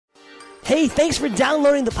Hey, thanks for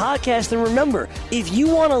downloading the podcast. And remember, if you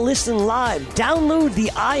want to listen live, download the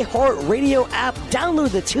iHeartRadio app,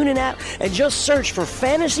 download the TuneIn app, and just search for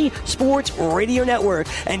Fantasy Sports Radio Network,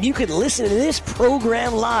 and you can listen to this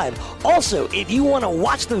program live. Also, if you want to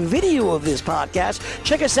watch the video of this podcast,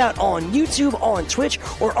 check us out on YouTube, on Twitch,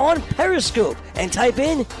 or on Periscope, and type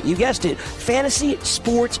in, you guessed it, Fantasy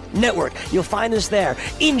Sports Network. You'll find us there.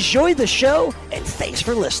 Enjoy the show, and thanks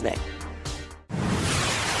for listening.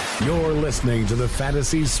 You're listening to the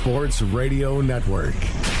Fantasy Sports Radio Network.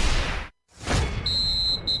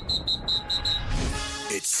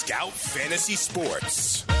 It's Scout Fantasy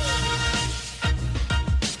Sports.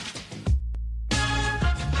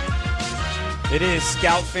 It is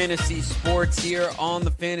Scout Fantasy Sports here on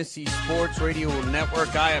the Fantasy Sports Radio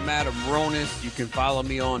Network. I am Adam Ronis. You can follow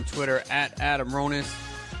me on Twitter at Adam Ronis,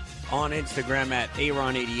 on Instagram at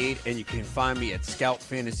Aaron88, and you can find me at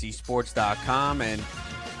scoutfantasysports.com and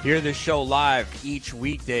hear this show live each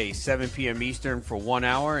weekday, 7 p.m. Eastern for 1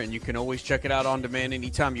 hour, and you can always check it out on demand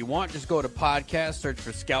anytime you want. Just go to podcast, search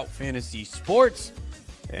for Scout Fantasy Sports,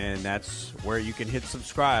 and that's where you can hit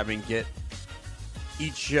subscribe and get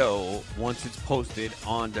each show once it's posted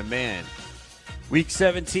on demand. Week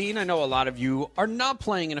 17, I know a lot of you are not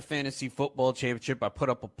playing in a fantasy football championship. I put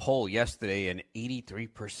up a poll yesterday, and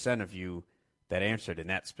 83% of you that answered in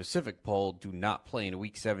that specific poll do not play in a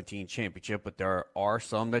Week 17 championship, but there are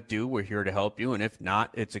some that do. We're here to help you, and if not,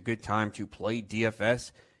 it's a good time to play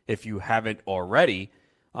DFS if you haven't already.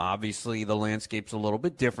 Obviously, the landscape's a little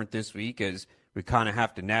bit different this week as we kind of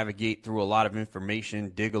have to navigate through a lot of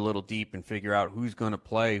information, dig a little deep, and figure out who's going to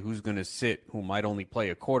play, who's going to sit, who might only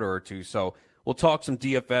play a quarter or two. So we'll talk some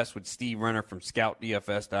DFS with Steve Renner from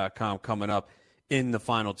ScoutDFS.com coming up in the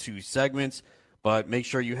final two segments. But make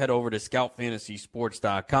sure you head over to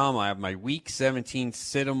ScoutFantasySports.com. I have my Week 17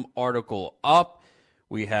 Situm article up.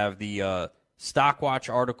 We have the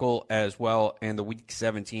Stockwatch article as well, and the Week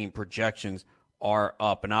 17 projections are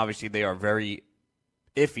up. And obviously they are very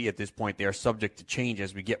iffy at this point. They are subject to change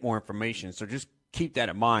as we get more information. So just keep that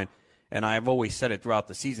in mind. And I've always said it throughout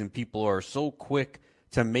the season, people are so quick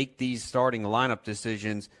to make these starting lineup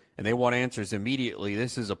decisions, and they want answers immediately.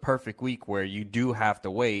 This is a perfect week where you do have to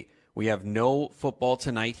wait. We have no football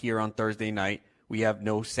tonight here on Thursday night. We have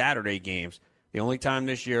no Saturday games. The only time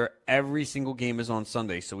this year, every single game is on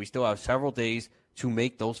Sunday. So we still have several days to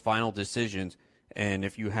make those final decisions. And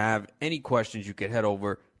if you have any questions, you can head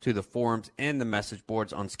over to the forums and the message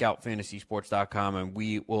boards on ScoutFantasySports.com, and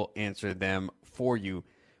we will answer them for you.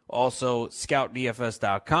 Also,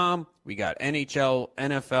 ScoutDFS.com. We got NHL,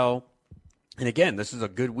 NFL. And again, this is a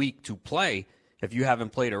good week to play if you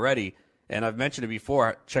haven't played already. And I've mentioned it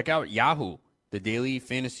before, check out Yahoo, the daily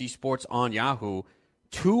fantasy sports on Yahoo.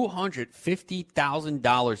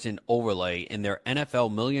 $250,000 in overlay in their NFL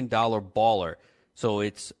 $1 Million Baller. So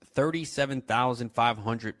it's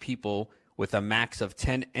 37,500 people with a max of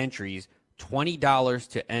 10 entries, $20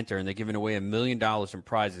 to enter, and they're giving away $1 million in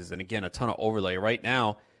prizes. And again, a ton of overlay. Right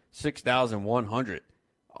now, 6,100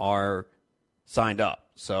 are signed up.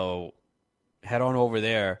 So head on over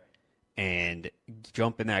there and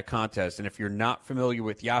jump in that contest. And if you're not familiar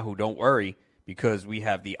with Yahoo, don't worry, because we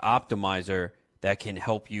have the optimizer that can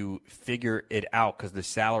help you figure it out, because the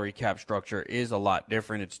salary cap structure is a lot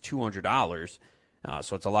different. It's $200,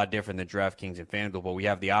 so it's a lot different than DraftKings and FanDuel, but we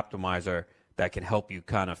have the optimizer that can help you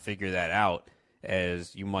kind of figure that out,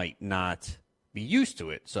 as you might not be used to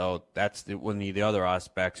it. So that's one of the other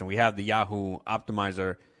aspects. And we have the Yahoo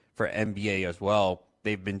optimizer for NBA as well.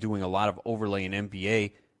 They've been doing a lot of overlay in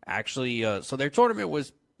NBA. Actually, so their tournament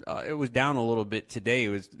was it was down a little bit today.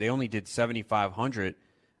 They only did 7,500.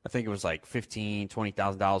 I think it was like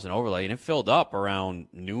 $20,000 in overlay, and it filled up around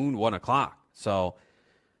noon, 1 o'clock. So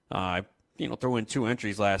I threw in 2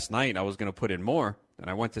 entries last night. I was going to put in more, and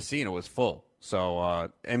I went to see, and it was full. So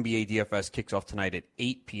NBA DFS kicks off tonight at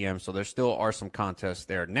 8 p.m. So there still are some contests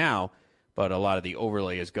there now, but a lot of the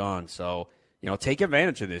overlay is gone. So take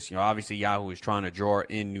advantage of this. Obviously Yahoo is trying to draw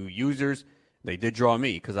in new users. They did draw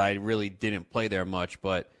me because I really didn't play there much,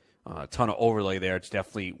 but a ton of overlay there. It's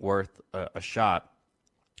definitely worth a shot.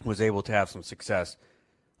 Was able to have some success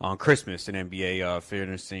on Christmas in NBA,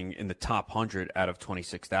 finishing in the top 100 out of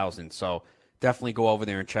 26,000. So definitely go over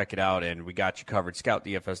there and check it out, and we got you covered.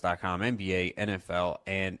 ScoutDFS.com, NBA, NFL,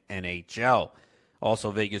 and NHL.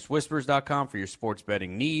 Also, VegasWhispers.com for your sports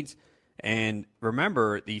betting needs. And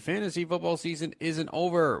remember, the fantasy football season isn't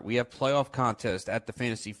over. We have playoff contests at the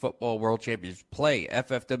Fantasy Football World Championships. Play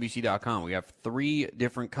FFWC.com. We have 3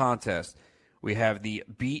 different contests. We have the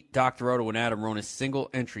Beat Dr. Otto and Adam Ronis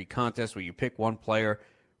single entry contest where you pick one player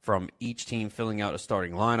from each team filling out a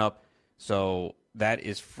starting lineup. So that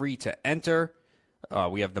is free to enter.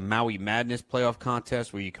 We have the Maui Madness playoff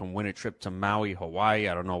contest where you can win a trip to Maui, Hawaii.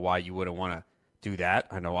 I don't know why you wouldn't want to do that.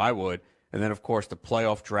 I know I would. And then, of course, the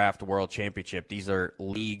Playoff Draft World Championship. These are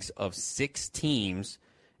leagues of 6 teams,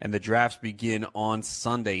 and the drafts begin on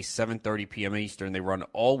Sunday, 7:30 p.m. Eastern. They run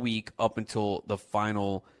all week up until the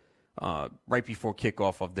final, right before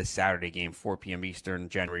kickoff of the Saturday game, 4 p.m. Eastern,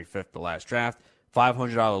 January 5th, the last draft.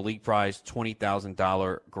 $500 league prize,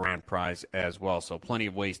 $20,000 grand prize as well. So plenty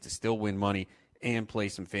of ways to still win money and play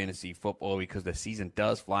some fantasy football because the season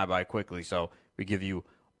does fly by quickly. So we give you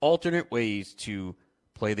alternate ways to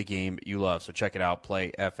play the game you love. So check it out,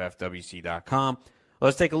 playffwc.com.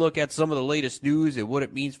 Let's take a look at some of the latest news and what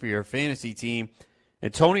it means for your fantasy team.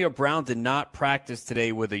 Antonio Brown did not practice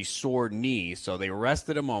today with a sore knee, so they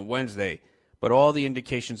rested him on Wednesday. But all the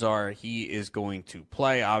indications are he is going to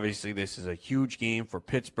play. Obviously, this is a huge game for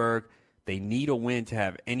Pittsburgh. They need a win to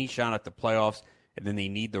have any shot at the playoffs, and then they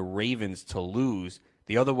need the Ravens to lose.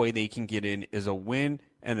 The other way they can get in is a win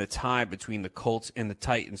and a tie between the Colts and the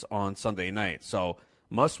Titans on Sunday night. So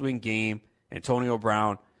must-win game. Antonio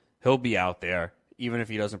Brown, he'll be out there. Even if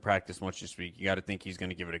he doesn't practice much this week, you got to think he's going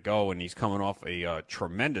to give it a go. And he's coming off a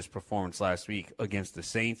tremendous performance last week against the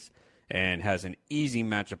Saints and has an easy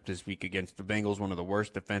matchup this week against the Bengals, one of the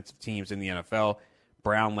worst defensive teams in the NFL.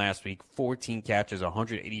 Brown last week, 14 catches,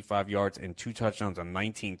 185 yards, and 2 touchdowns on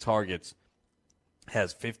 19 targets.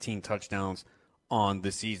 Has 15 touchdowns on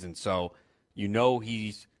the season. So you know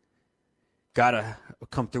he's got to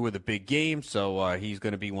come through with a big game, so he's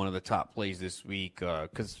going to be one of the top plays this week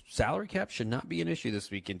because salary cap should not be an issue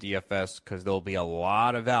this week in DFS because there'll be a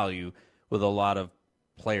lot of value with a lot of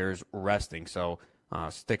players resting. So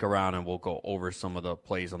stick around and we'll go over some of the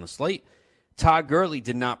plays on the slate. Todd Gurley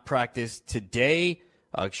did not practice today.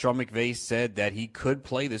 Sean McVay said that he could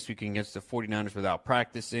play this week against the 49ers without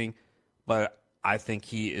practicing, but I think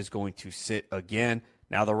he is going to sit again.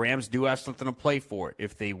 Now, the Rams do have something to play for.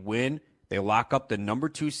 If they win, they lock up the number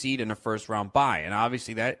 2 seed in a first-round bye, and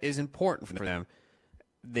obviously that is important for them.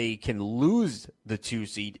 They can lose the 2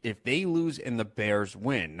 seed if they lose and the Bears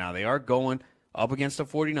win. Now, they are going up against the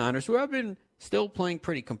 49ers, who have been still playing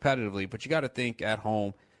pretty competitively, but you got to think at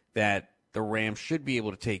home that the Rams should be able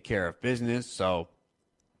to take care of business. So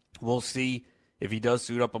we'll see if he does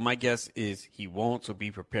suit up, but my guess is he won't, so be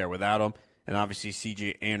prepared without him. And obviously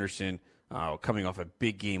C.J. Anderson, coming off a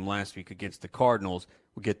big game last week against the Cardinals,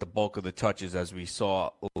 will get the bulk of the touches as we saw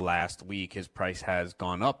last week. His price has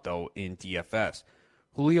gone up, though, in DFS.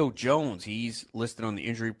 Julio Jones, he's listed on the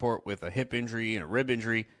injury report with a hip injury and a rib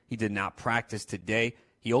injury. He did not practice today.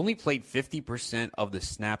 He only played 50% of the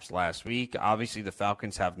snaps last week. Obviously, the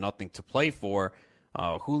Falcons have nothing to play for.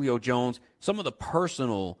 Julio Jones, some of the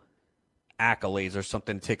personal accolades are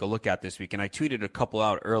something to take a look at this week. And I tweeted a couple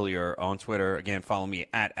out earlier on Twitter. Again, follow me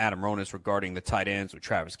at Adam Ronis regarding the tight ends with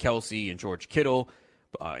Travis Kelce and George Kittle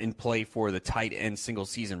in play for the tight end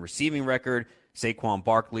single-season receiving record. Saquon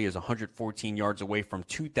Barkley is 114 yards away from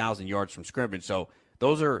 2,000 yards from scrimmage. So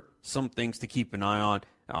those are some things to keep an eye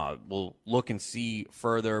on. We'll look and see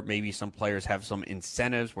further. Maybe some players have some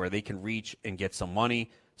incentives where they can reach and get some money.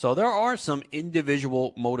 So there are some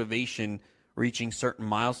individual motivation reaching certain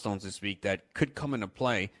milestones this week that could come into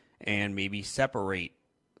play and maybe separate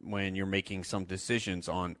when you're making some decisions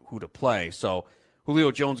on who to play. So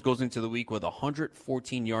Julio Jones goes into the week with a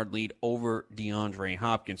 114-yard lead over DeAndre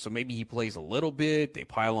Hopkins. So maybe he plays a little bit. They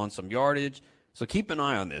pile on some yardage. So keep an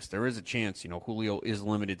eye on this. There is a chance, Julio is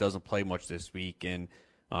limited, doesn't play much this week, and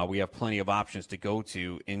we have plenty of options to go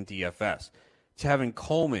to in DFS. Tevin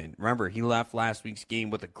Coleman, remember, he left last week's game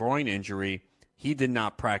with a groin injury. He did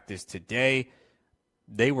not practice today.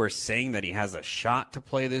 They were saying that he has a shot to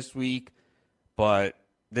play this week, but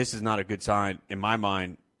this is not a good sign, in my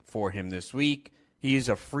mind, for him this week. He is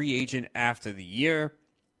a free agent after the year.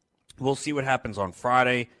 We'll see what happens on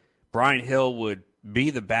Friday. Brian Hill would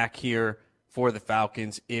be the back here for the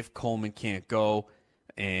Falcons if Coleman can't go.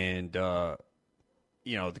 And, the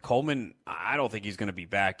Coleman, I don't think he's going to be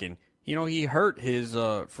back. And, he hurt his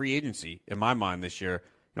free agency, in my mind, this year.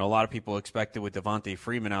 A lot of people expected with Devontae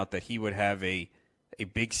Freeman out that he would have a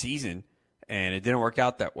big season, and it didn't work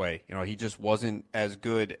out that way. He just wasn't as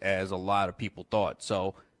good as a lot of people thought.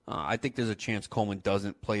 So I think there's a chance Coleman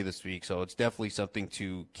doesn't play this week. So it's definitely something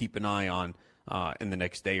to keep an eye on in the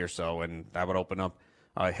next day or so, and that would open up.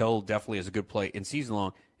 Hill definitely is a good play in season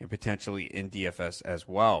long and potentially in DFS as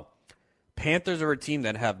well. Panthers are a team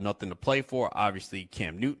that have nothing to play for. Obviously,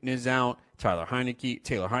 Cam Newton is out. Taylor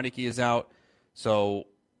Heineke is out. So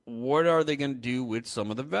what are they going to do with some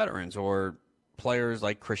of the veterans or players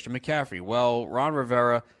like Christian McCaffrey? Well, Ron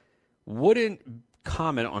Rivera wouldn't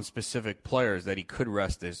comment on specific players that he could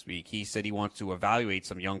rest this week. He said he wants to evaluate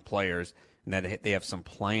some young players and that they have some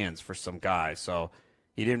plans for some guys. So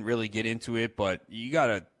he didn't really get into it, but you got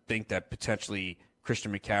to think that potentially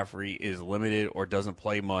Christian McCaffrey is limited or doesn't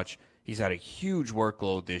play much. He's had a huge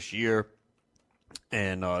workload this year,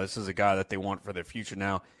 and this is a guy that they want for their future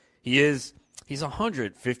now. He's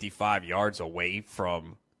 155 yards away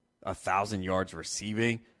from 1,000 yards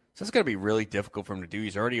receiving. So it's going to be really difficult for him to do.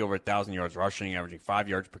 He's already over 1,000 yards rushing, averaging 5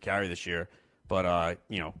 yards per carry this year. But,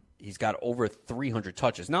 he's got over 300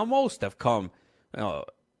 touches. Now, most have come, a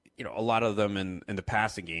lot of them in the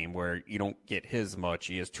passing game where you don't get his much.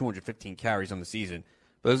 He has 215 carries on the season.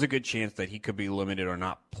 But there's a good chance that he could be limited or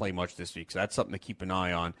not play much this week. So that's something to keep an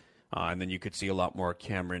eye on. And then you could see a lot more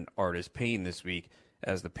Cameron Artis-Payne this week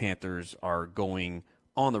as the Panthers are going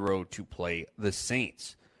on the road to play the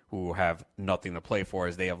Saints, who have nothing to play for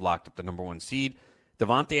as they have locked up the number 1 seed.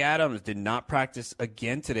 Davante Adams did not practice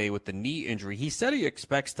again today with the knee injury. He said he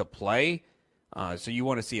expects to play, so you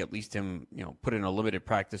want to see at least him, put in a limited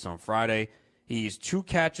practice on Friday. He's 2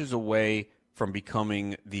 catches away from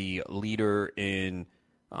becoming the leader in,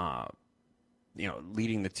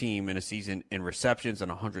 leading the team in a season in receptions and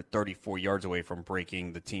 134 yards away from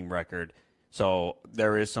breaking the team record. So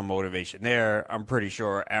there is some motivation there. I'm pretty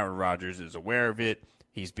sure Aaron Rodgers is aware of it.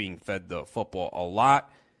 He's being fed the football a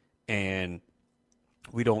lot, and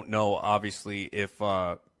we don't know, obviously, if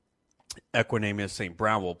Equanimeous St.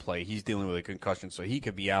 Brown will play. He's dealing with a concussion, so he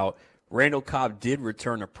could be out. Randall Cobb did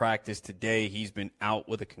return to practice today. He's been out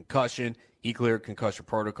with a concussion. He cleared concussion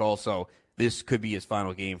protocol, so this could be his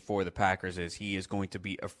final game for the Packers as he is going to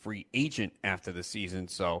be a free agent after the season.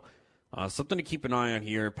 So something to keep an eye on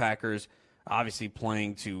here. Packers obviously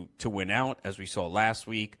playing to win out, as we saw last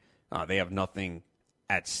week. They have nothing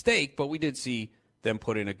at stake, but we did see them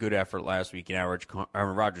put in a good effort last week, and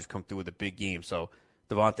Aaron Rodgers come through with a big game. So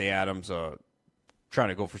Davante Adams trying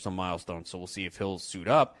to go for some milestones, so we'll see if he'll suit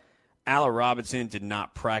up. Allen Robinson did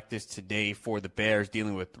not practice today for the Bears,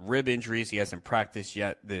 dealing with rib injuries. He hasn't practiced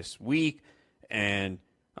yet this week, and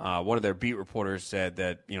one of their beat reporters said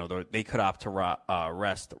that they could opt to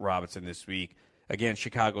rest Robinson this week. Again,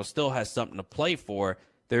 Chicago still has something to play for.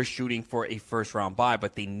 They're shooting for a first-round bye,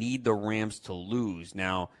 but they need the Rams to lose.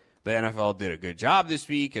 Now, the NFL did a good job this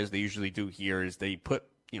week, as they usually do here, is they put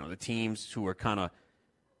the teams who are kind of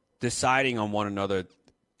deciding on one another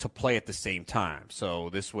to play at the same time. So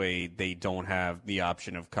this way they don't have the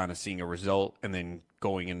option of kind of seeing a result and then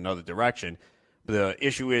going in another direction. The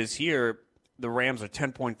issue is here, the Rams are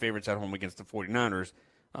 10-point favorites at home against the 49ers.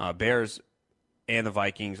 Bears and the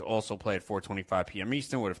Vikings also play at 4:25 p.m.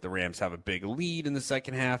 Eastern. What if the Rams have a big lead in the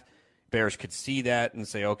second half? Bears could see that and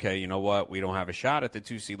say, okay, you know what? We don't have a shot at the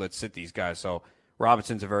 2 seed. Let's sit these guys. So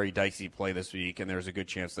Robinson's a very dicey play this week, and there's a good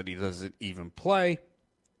chance that he doesn't even play.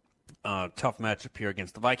 Tough matchup here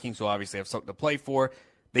against the Vikings, who obviously have something to play for.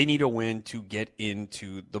 They need a win to get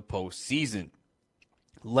into the postseason.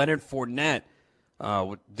 Leonard Fournette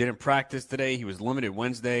didn't practice today. He was limited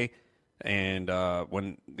Wednesday. And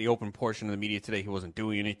when the open portion of the media today, he wasn't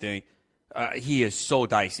doing anything. He is so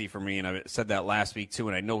dicey for me, and I said that last week too,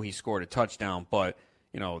 and I know he scored a touchdown, but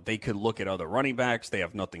they could look at other running backs. They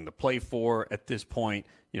have nothing to play for at this point.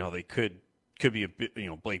 They could be a bit,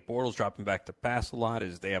 Blake Bortles dropping back to pass a lot,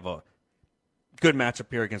 as they have a good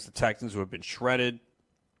matchup here against the Texans, who have been shredded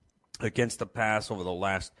against the pass over the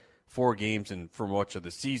last 4 games and for much of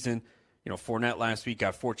the season. Fournette last week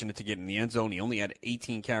got fortunate to get in the end zone. He only had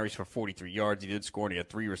 18 carries for 43 yards. He did score, and he had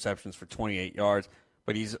 3 receptions for 28 yards.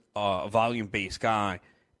 But he's a volume-based guy,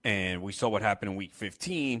 and we saw what happened in Week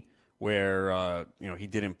 15 where, he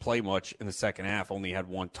didn't play much in the second half, only had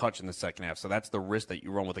 1 touch in the second half. So that's the risk that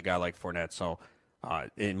you run with a guy like Fournette. So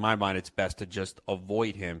in my mind, it's best to just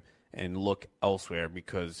avoid him and look elsewhere,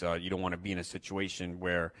 because you don't want to be in a situation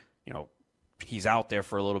where, he's out there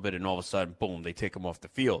for a little bit and all of a sudden, boom, they take him off the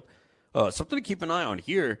field. Something to keep an eye on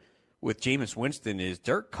here with Jameis Winston is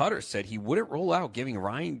Dirk Cutter said he wouldn't roll out giving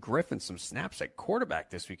Ryan Griffin some snaps at quarterback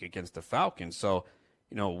this week against the Falcons. So,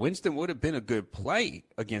 Winston would have been a good play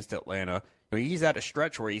against Atlanta. He's at a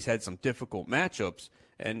stretch where he's had some difficult matchups,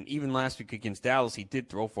 and even last week against Dallas, he did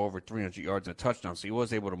throw for over 300 yards and a touchdown, so he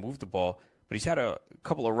was able to move the ball. But he's had a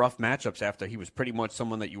couple of rough matchups after he was pretty much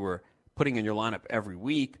someone that you were putting in your lineup every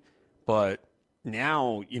week. But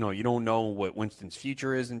now, you don't know what Winston's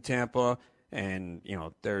future is in Tampa, and,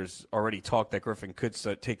 there's already talk that Griffin could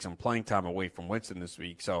take some playing time away from Winston this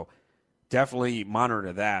week. So definitely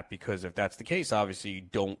monitor that, because if that's the case, obviously you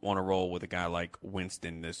don't want to roll with a guy like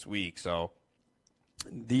Winston this week. So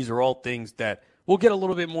these are all things that we'll get a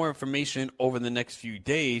little bit more information over the next few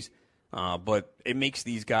days. But it makes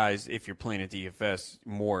these guys, if you're playing at DFS,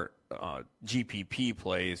 more GPP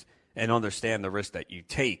plays and understand the risk that you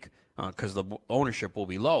take because the ownership will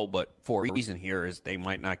be low. But for a reason here is they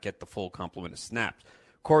might not get the full complement of snaps.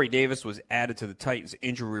 Corey Davis was added to the Titans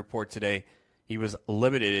injury report today. He was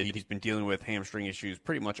limited. He's been dealing with hamstring issues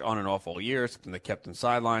pretty much on and off all year, something that kept him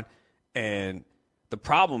sidelined. And the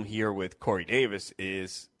problem here with Corey Davis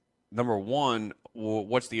is, number one,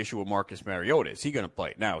 what's the issue with Marcus Mariota? Is he going to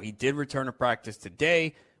play? Now, he did return to practice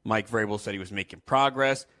today. Mike Vrabel said he was making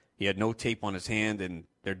progress. He had no tape on his hand, and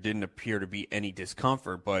there didn't appear to be any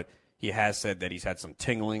discomfort, but he has said that he's had some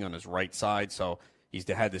tingling on his right side, so he's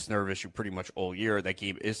had this nerve issue pretty much all year. That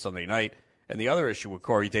game is Sunday night. And the other issue with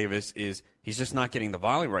Corey Davis is he's just not getting the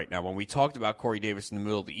volume right now. When we talked about Corey Davis in the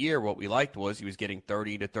middle of the year, what we liked was he was getting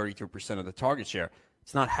 30 to 33% of the target share.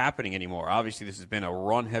 It's not happening anymore. Obviously, this has been a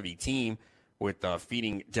run-heavy team with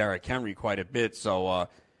feeding Derrick Henry quite a bit. So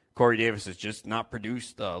Corey Davis has just not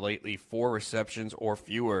produced lately 4 receptions or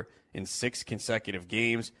fewer in 6 consecutive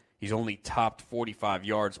games. He's only topped 45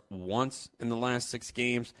 yards once in the last 6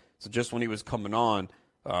 games. So just when he was coming on,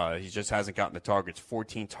 he just hasn't gotten the targets.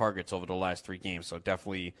 14 targets over the last 3 games. So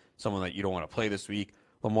definitely someone that you don't want to play this week.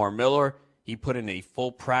 Lamar Miller, he put in a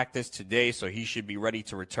full practice today, so he should be ready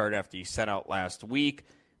to return after he set out last week.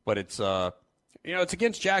 But it's it's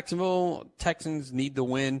against Jacksonville. Texans need the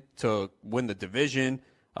win to win the division.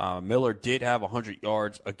 Miller did have 100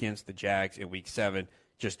 yards against the Jags in Week 7.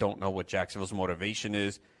 Just don't know what Jacksonville's motivation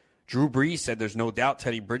is. Drew Brees said there's no doubt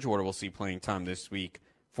Teddy Bridgewater will see playing time this week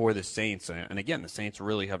for the Saints. And again, the Saints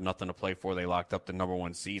really have nothing to play for. They locked up the number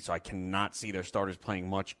 1 seed, so I cannot see their starters playing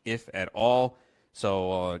much, if at all.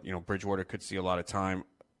 So, Bridgewater could see a lot of time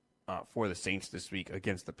for the Saints this week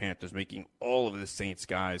against the Panthers, making all of the Saints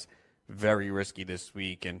guys very risky this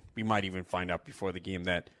week. And we might even find out before the game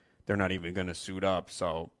that they're not even going to suit up.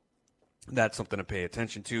 So that's something to pay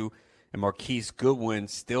attention to. And Marquise Goodwin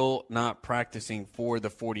still not practicing for the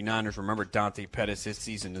 49ers. Remember, Dante Pettis, his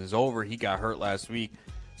season is over. He got hurt last week.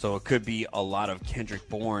 So it could be a lot of Kendrick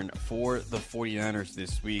Bourne for the 49ers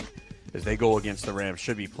this week as they go against the Rams.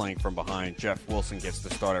 Should be playing from behind. Jeff Wilson gets the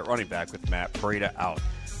start at running back with Matt Breida out.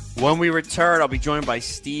 When we return, I'll be joined by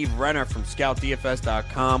Steve Renner from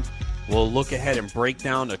ScoutDFS.com. We'll look ahead and break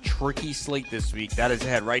down a tricky slate this week. That is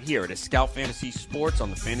ahead right here at Scout Fantasy Sports on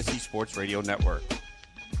the Fantasy Sports Radio Network.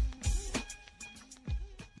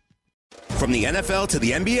 From the NFL to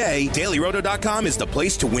the NBA, DailyRoto.com is the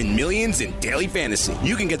place to win millions in daily fantasy.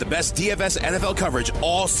 You can get the best DFS NFL coverage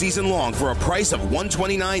all season long for a price of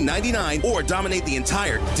 $129.99 or dominate the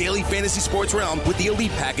entire daily fantasy sports realm with the Elite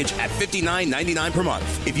Package at $59.99 per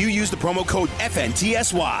month. If you use the promo code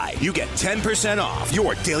FNTSY, you get 10% off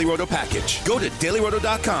your Daily Roto package. Go to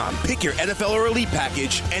DailyRoto.com, pick your NFL or Elite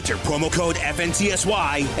Package, enter promo code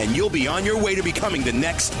FNTSY, and you'll be on your way to becoming the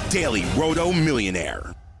next Daily Roto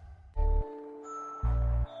millionaire.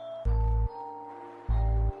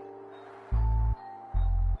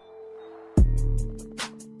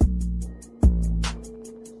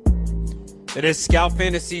 It is Scout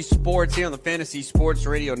Fantasy Sports here on the Fantasy Sports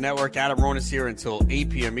Radio Network. Adam Ronis here until 8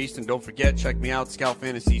 p.m. Eastern. Don't forget, check me out,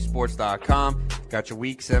 ScoutFantasySports.com. Got your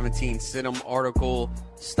Week 17 Sidham article,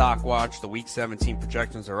 Stock Watch. The Week 17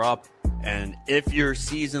 projections are up. And if your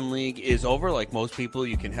season league is over, like most people,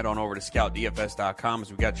 you can head on over to ScoutDFS.com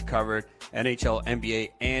as we got you covered. NHL, NBA,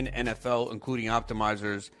 and NFL, including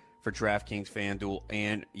optimizers for DraftKings, FanDuel,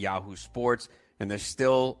 and Yahoo Sports. And there's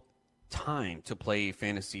still time to play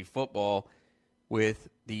fantasy football with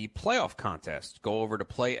the playoff contest. Go over to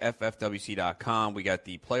playffwc.com. We got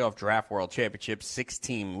the Playoff Draft World Championship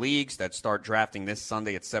 6-team leagues that start drafting this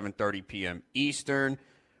Sunday at 7:30 p.m. Eastern,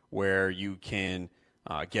 where you can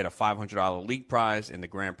get a $500 league prize and the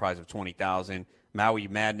grand prize of $20,000. Maui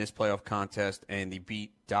Madness playoff contest and the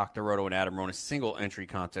Beat Dr. Roto and Adam Ronis single entry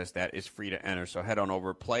contest that is free to enter. So head on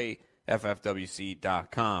over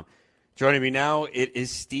playffwc.com. Joining me now, it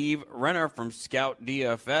is Steve Renner from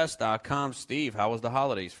ScoutDFS.com. Steve, how was the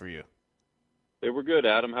holidays for you? They were good,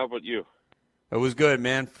 Adam. How about you? It was good,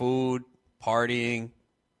 man. Food, partying,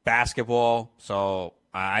 basketball. So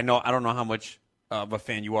I don't know how much of a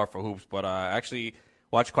fan you are for hoops, but I actually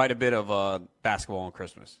watched quite a bit of basketball on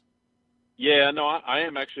Christmas. Yeah, no, I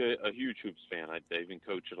am actually a huge hoops fan. I even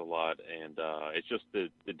coach it a lot, and it's just the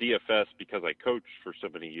DFS, because I coached for so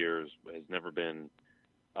many years, has never been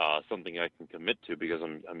something I can commit to, because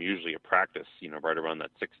I'm usually at practice, right around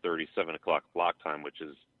that 6:30, 7 o'clock block time, which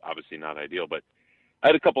is obviously not ideal. But I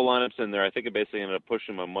had a couple lineups in there. I think I basically ended up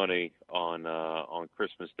pushing my money on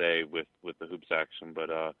Christmas Day with the hoops action. But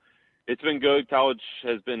it's been good. College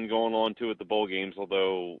has been going on too at the bowl games,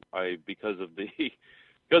 although because of the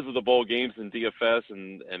because of the bowl games and DFS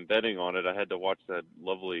and betting on it, I had to watch that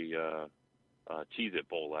lovely Cheez-It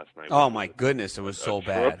Bowl last night. Oh my goodness, it was so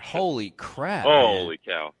bad. Holy crap! Holy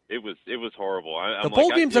cow, it was horrible. The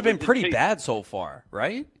bowl games have been pretty bad so far,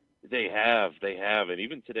 right? They have, and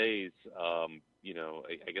even today's, I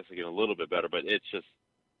guess again a little bit better, but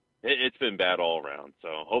it's been bad all around. So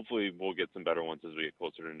hopefully we'll get some better ones as we get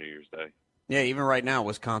closer to New Year's Day. Yeah, even right now,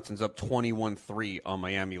 Wisconsin's up 21-3 on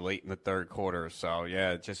Miami late in the third quarter. So,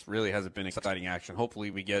 yeah, it just really hasn't been exciting action.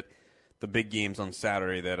 Hopefully we get the big games on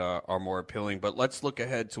Saturday that are more appealing. But let's look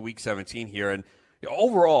ahead to Week 17 here. And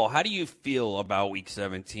overall, how do you feel about Week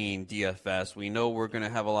 17 DFS? We know we're going to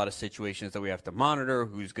have a lot of situations that we have to monitor,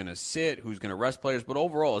 who's going to sit, who's going to rest players. But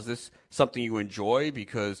overall, is this something you enjoy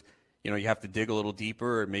because, you have to dig a little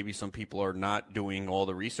deeper and maybe some people are not doing all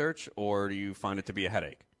the research, or do you find it to be a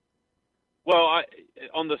headache? Well,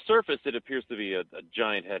 on the surface, it appears to be a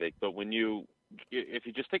giant headache. But if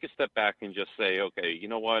you just take a step back and just say, okay, you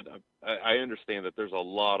know what, I understand that there's a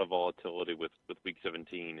lot of volatility with Week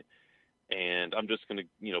 17, and I'm just going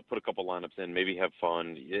to, put a couple lineups in, maybe have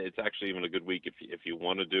fun. It's actually even a good week if you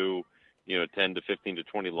want to do, 10 to 15 to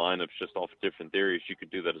 20 lineups just off different theories, you could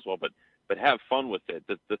do that as well. But have fun with it.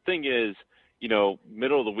 The thing is,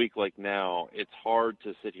 middle of the week like now, it's hard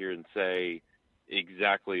to sit here and say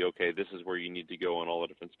exactly, okay, this is where you need to go on all the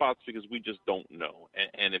different spots because we just don't know.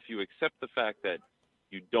 And if you accept the fact that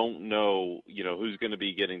you don't know, who's going to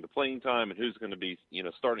be getting the playing time and who's going to be,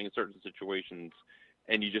 starting in certain situations,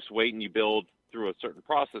 and you just wait and you build through a certain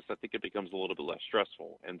process, I think it becomes a little bit less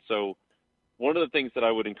stressful. And so one of the things that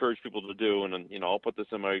I would encourage people to do, and, I'll put this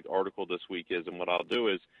in my article this week and what I'll do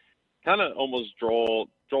is kind of almost draw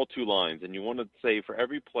two lines. And you want to say for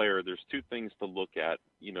every player, there's two things to look at,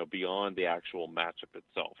 beyond the actual matchup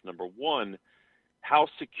itself. Number one, how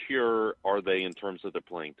secure are they in terms of their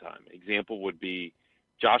playing time? Example would be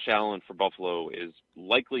Josh Allen for Buffalo is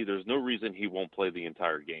likely, there's no reason he won't play the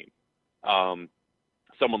entire game.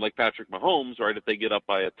 Someone like Patrick Mahomes, right, if they get up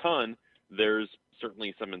by a ton, there's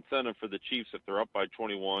certainly some incentive for the Chiefs. If they're up by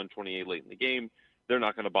 21, 28 late in the game, they're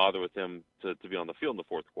not going to bother with him to be on the field in the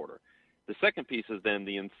fourth quarter. The second piece is then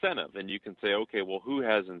the incentive, and you can say, okay, well, who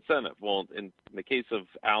has incentive? Well, in the case of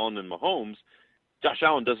Allen and Mahomes, Josh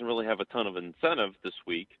Allen doesn't really have a ton of incentive this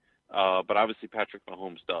week, but obviously Patrick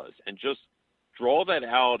Mahomes does. And just draw that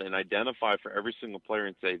out and identify for every single player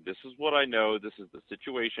and say, this is what I know, this is the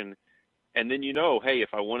situation, and then hey,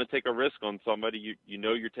 if I want to take a risk on somebody,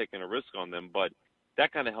 you're taking a risk on them, but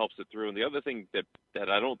that kind of helps it through. And the other thing that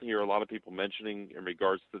I don't hear a lot of people mentioning in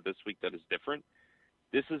regards to this week that is different,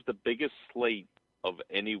 this is the biggest slate of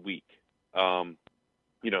any week.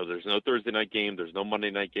 There's no Thursday night game. There's no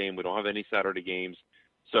Monday night game. We don't have any Saturday games.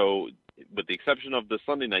 So with the exception of the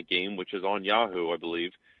Sunday night game, which is on Yahoo, I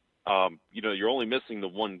believe, you're only missing the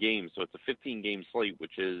one game. So it's a 15-game slate,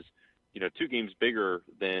 which is, 2 games bigger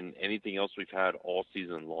than anything else we've had all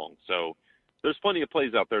season long. So there's plenty of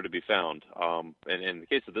plays out there to be found. And in the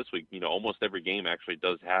case of this week, almost every game actually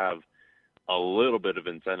does have a little bit of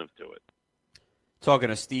incentive to it. Talking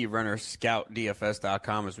to Steve Renner,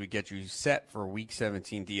 ScoutDFS.com, as we get you set for Week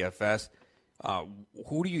 17 DFS.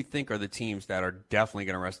 Who do you think are the teams that are definitely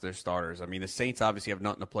going to rest their starters? I mean, the Saints obviously have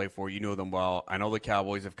nothing to play for. You know them well. I know the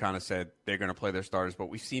Cowboys have kind of said they're going to play their starters, but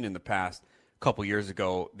we've seen in the past, a couple years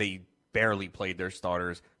ago, they barely played their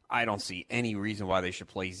starters. I don't see any reason why they should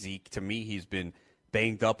play Zeke. To me, he's been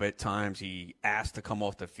banged up at times. He asked to come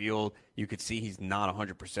off the field. You could see he's not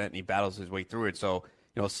 100%, and he battles his way through it. So,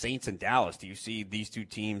 Saints and Dallas, do you see these two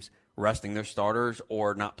teams resting their starters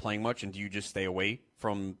or not playing much, and do you just stay away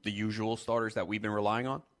from the usual starters that we've been relying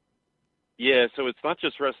on? Yeah, so it's not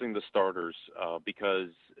just resting the starters because,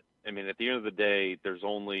 at the end of the day, there's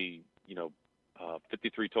only,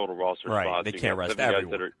 53 total roster spots. Right, they can't rest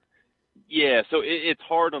everyone. Yeah, so it's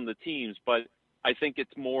hard on the teams, but I think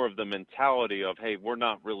it's more of the mentality of, hey, we're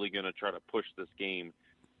not really going to try to push this game.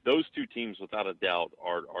 Those two teams, without a doubt,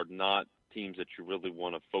 are not teams that you really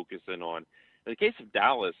want to focus in on. In the case of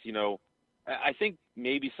Dallas, I think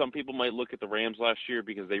maybe some people might look at the Rams last year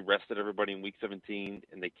because they rested everybody in Week 17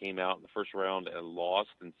 and they came out in the first round and lost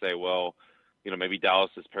and say, well, maybe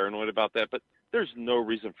Dallas is paranoid about that. But there's no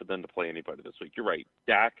reason for them to play anybody this week. You're right.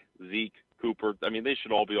 Dak, Zeke, Cooper, they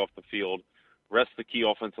should all be off the field. Rest the key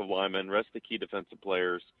offensive linemen, rest the key defensive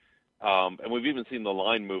players. And we've even seen the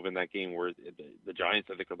line move in that game where the Giants,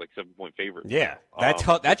 I think, are like 7-point favorites. Yeah,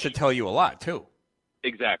 that should tell you a lot, too.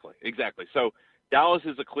 Exactly. So Dallas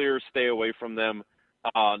is a clear stay away from them.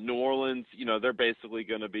 New Orleans, they're basically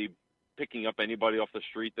going to be picking up anybody off the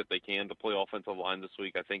street that they can to play offensive line this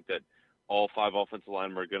week. I think that all 5 offensive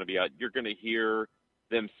linemen are going to be out. You're going to hear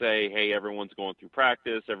them say, hey, everyone's going through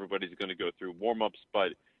practice, everybody's going to go through warm-ups,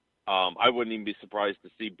 but I wouldn't even be surprised to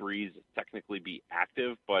see Breeze technically be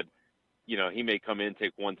active, but, he may come in,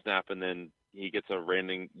 take one snap, and then he gets a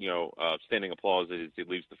random, standing applause as he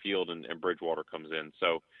leaves the field and Bridgewater comes in.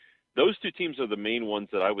 So those two teams are the main ones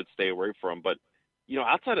that I would stay away from. But,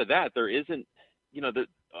 outside of that, there isn't,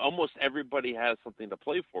 almost everybody has something to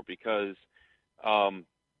play for because,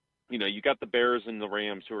 you got the Bears and the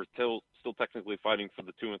Rams who are still technically fighting for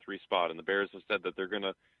the 2 and 3 spot. And the Bears have said that they're going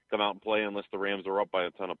to come out and play unless the Rams are up by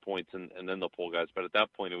a ton of points, and then they'll pull guys. But at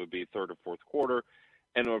that point, it would be third or fourth quarter,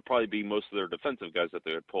 and it would probably be most of their defensive guys that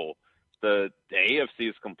they would pull. The AFC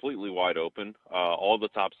is completely wide open. All the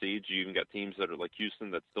top seeds, you even got teams that are like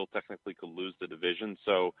Houston that still technically could lose the division.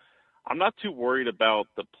 So I'm not too worried about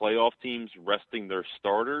the playoff teams resting their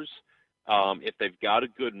starters. If they've got a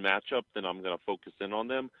good matchup, then I'm going to focus in on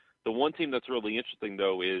them. The one team that's really interesting,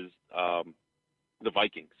 though, is the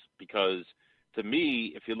Vikings, because to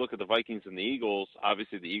me, if you look at the Vikings and the Eagles,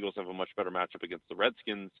 obviously the Eagles have a much better matchup against the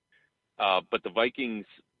Redskins, but the Vikings,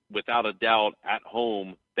 without a doubt, at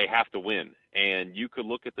home, they have to win. And you could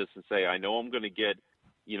look at this and say, I know I'm going to get,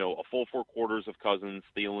 a full 4 quarters of Cousins,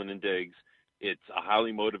 Thielen, and Diggs. It's a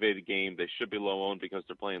highly motivated game. They should be low-owned because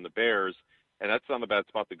they're playing the Bears, and that's not a bad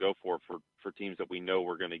spot to go for teams that we know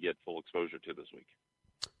we're going to get full exposure to this week.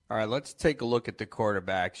 All right, let's take a look at the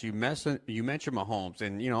quarterbacks. You mentioned Mahomes,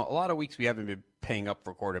 and, a lot of weeks we haven't been paying up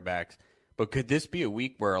for quarterbacks, but could this be a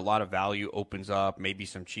week where a lot of value opens up, maybe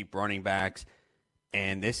some cheap running backs,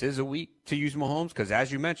 and this is a week to use Mahomes? Because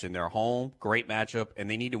as you mentioned, they're home, great matchup, and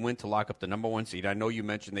they need to win to lock up the number 1 seed. I know you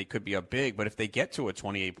mentioned they could be up big, but if they get to a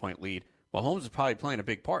 28-point lead, Mahomes is probably playing a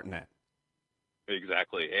big part in that.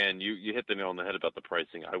 Exactly, and you hit the nail on the head about the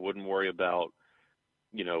pricing. I wouldn't worry about,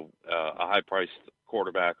 a high-priced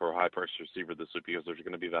quarterback or a high-priced receiver this week because there's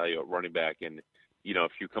going to be value at running back. And,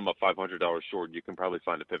 if you come up $500 short, you can probably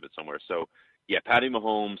find a pivot somewhere. So, yeah, Patty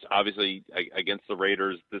Mahomes, obviously, against the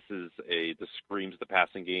Raiders, this screams the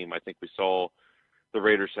passing game. I think we saw the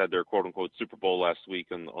Raiders had their quote-unquote Super Bowl last week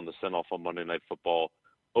on the send-off on Monday Night Football.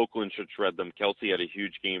 Oakland should shred them. Kelsey had a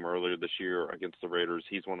huge game earlier this year against the Raiders.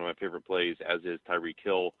 He's one of my favorite plays, as is Tyreek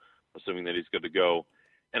Hill, assuming that he's good to go.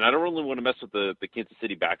 And I don't really want to mess with the Kansas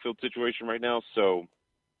City backfield situation right now. So,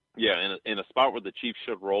 yeah, in a spot where the Chiefs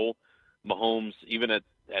should roll, Mahomes, even at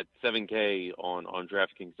 $7K on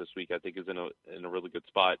DraftKings this week, I think is in a really good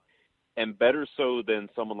spot, and better so than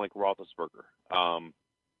someone like Roethlisberger,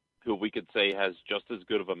 who we could say has just as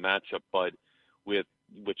good of a matchup. But with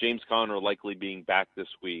James Conner likely being back this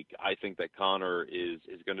week, I think that Conner is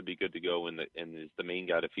going to be good to go and is the main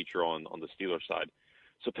guy to feature on the Steelers side.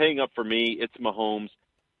 So paying up for me, it's Mahomes.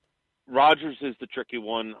 Rodgers is the tricky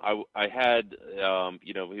one. I had,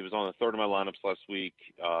 he was on the third of my lineups last week,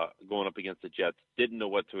 going up against the Jets. Didn't know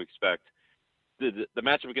what to expect. The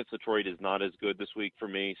matchup against Detroit is not as good this week for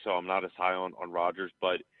me, so I'm not as high on Rodgers,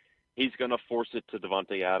 but he's going to force it to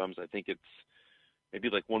Devontae Adams. I think it's maybe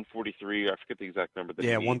like 143. I forget the exact number.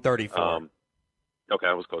 134. Okay,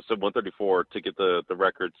 I was close. So 134 to get the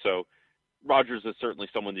record. So Rodgers is certainly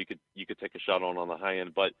someone you could take a shot on the high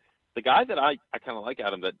end, but the guy that I kind of like,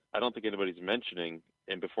 Adam, that I don't think anybody's mentioning,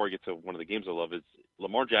 and before I get to one of the games I love, is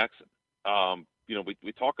Lamar Jackson.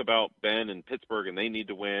 We talk about Ben and Pittsburgh, and they need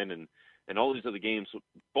to win, and all these other games.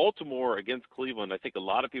 Baltimore against Cleveland, I think a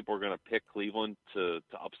lot of people are going to pick Cleveland to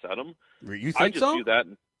upset them. You think so? Do that.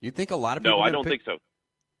 You think a lot of people No, I don't think so.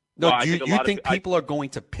 No, you think people are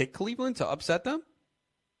going to pick Cleveland to upset them?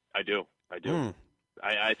 I do. I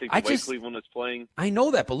think the way Cleveland is playing. I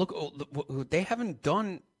know that, but look, they haven't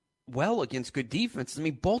done well against good defense. I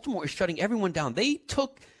mean, Baltimore is shutting everyone down. They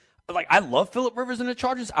took, I love Phillip Rivers and the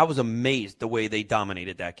Chargers. I was amazed the way they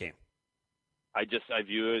dominated that game. I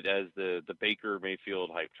view it as the Baker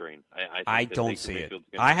Mayfield hype train. I don't see it.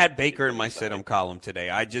 I had Baker in my sit-em column today.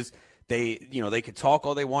 They could talk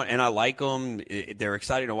all they want, and I like them. They're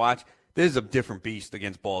exciting to watch. This is a different beast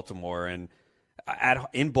against Baltimore, and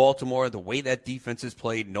in Baltimore, the way that defense is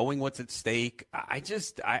played, knowing what's at stake, I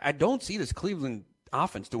don't see this Cleveland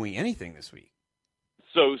offense doing anything this week.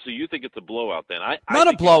 So you think it's a blowout then? Not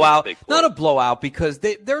a blowout because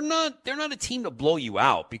they're not a team to blow you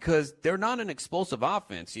out because they're not an explosive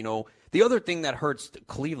offense. The other thing that hurts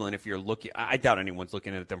Cleveland, if you're looking, I doubt anyone's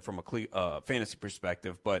looking at them from a fantasy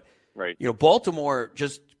perspective, but right. Baltimore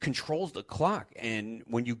just controls the clock, and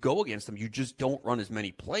when you go against them, you just don't run as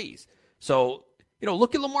many plays. So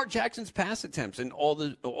look at Lamar Jackson's pass attempts and all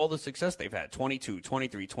the success they've had: 22,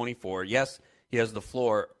 23, 24. Yes, he has the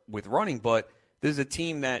floor with running, but this is a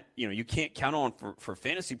team that you can't count on for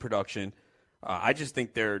fantasy production. I just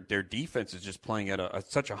think their defense is just playing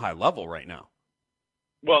at such a high level right now.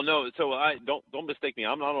 Well, no. So I don't mistake me.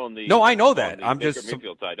 I'm not on the. No, I know that. The I'm Baker just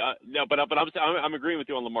Mayfield side. No, but I'm agreeing with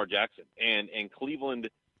you on Lamar Jackson. And Cleveland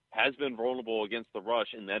has been vulnerable against the rush,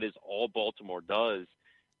 and that is all Baltimore does.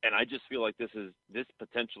 And I just feel like this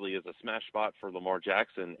potentially is a smash spot for Lamar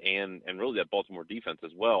Jackson and really that Baltimore defense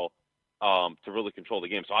as well, to really control the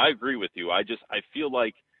game. So I agree with you. I feel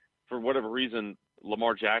like for whatever reason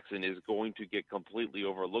Lamar Jackson is going to get completely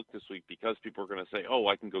overlooked this week because people are going to say, "Oh,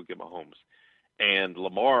 I can go get Mahomes." And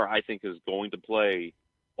Lamar, I think, is going to play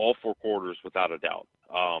all 4 quarters without a doubt.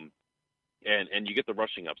 And you get the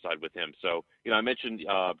rushing upside with him. So, I mentioned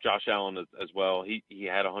Josh Allen as well. He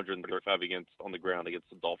had 135 on the ground against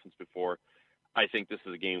the Dolphins before. I think this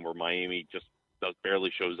is a game where Miami just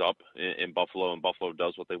barely shows up in Buffalo, and Buffalo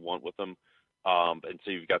does what they want with them. And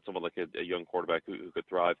so you've got someone like a young quarterback who could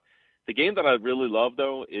thrive. The game that I really love,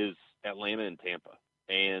 though, is Atlanta and Tampa.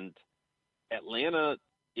 And Atlanta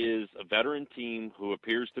is a veteran team who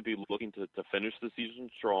appears to be looking to finish the season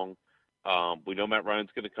strong. We know Matt Ryan's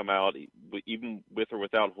going to come out, even with or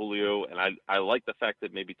without Julio, and I like the fact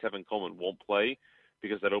that maybe Tevin Coleman won't play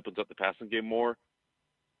because that opens up the passing game more.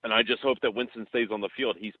 And I just hope that Winston stays on the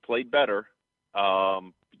field. He's played better.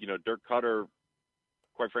 Dirk Cutter,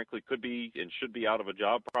 quite frankly, could be and should be out of a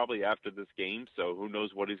job probably after this game, so who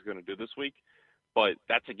knows what he's going to do this week. But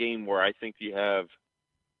that's a game where I think you have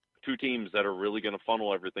 2 teams that are really going to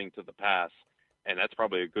funnel everything to the pass. And that's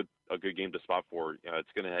probably a good game to spot for. It's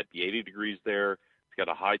going to be 80 degrees there. It's got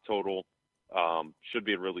a high total. Should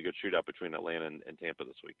be a really good shootout between Atlanta and Tampa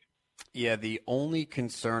this week. Yeah, the only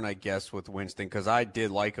concern, I guess, with Winston, because I did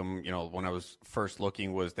like him, when I was first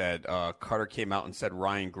looking, was that Carter came out and said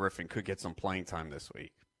Ryan Griffin could get some playing time this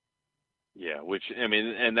week. Yeah,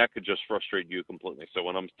 and that could just frustrate you completely. So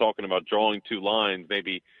when I'm talking about drawing 2 lines,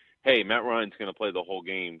 maybe, hey, Matt Ryan's going to play the whole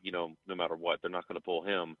game, no matter what. They're not going to pull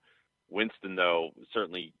him. Winston, though,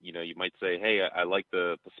 certainly, you might say, hey, I like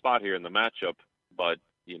the spot here in the matchup, but,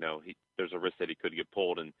 there's a risk that he could get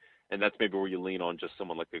pulled. And that's maybe where you lean on just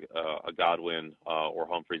someone like a Godwin or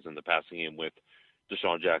Humphreys in the passing game with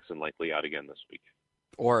Deshaun Jackson likely out again this week.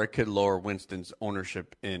 Or it could lower Winston's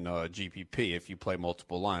ownership in GPP if you play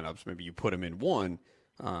multiple lineups. Maybe you put him in one,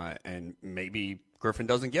 and maybe Griffin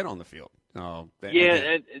doesn't get on the field.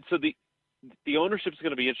 And so the ownership is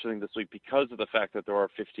going to be interesting this week because of the fact that there are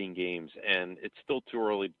 15 games, and it's still too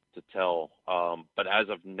early to tell. But as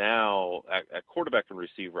of now, at quarterback and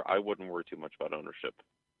receiver, I wouldn't worry too much about ownership.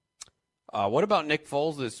 What about Nick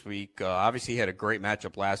Foles this week? Obviously, he had a great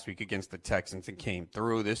matchup last week against the Texans and came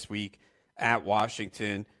through this week at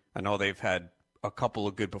Washington. I know they've had a couple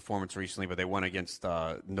of good performances recently, but they went against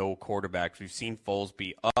no quarterbacks. We've seen Foles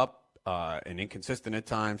be up and inconsistent at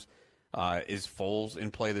times. Is Foles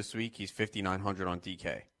in play this week? He's 5,900 on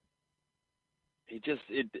DK.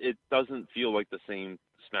 It doesn't feel like the same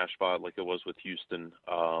smash spot like it was with Houston.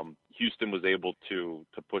 Houston was able to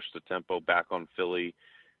push the tempo back on Philly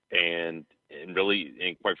and really,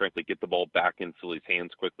 and quite frankly, get the ball back in Philly's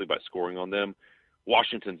hands quickly by scoring on them.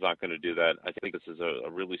 Washington's not going to do that. I think this is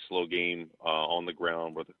a really slow game on the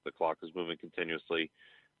ground where the clock is moving continuously.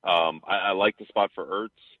 I like the spot for Ertz,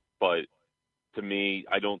 but to me,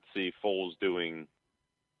 I don't see Foles doing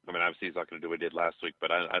 – obviously he's not going to do what he did last week,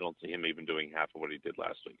 but I don't see him even doing half of what he did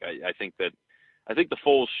last week. I think the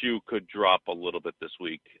Foles shoe could drop a little bit this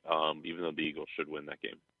week, even though the Eagles should win that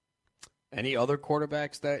game. Any other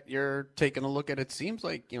quarterbacks that you're taking a look at? It seems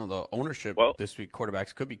like, the ownership this week,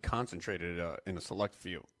 quarterbacks could be concentrated in a select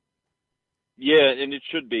few. Yeah, and it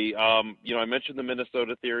should be. I mentioned the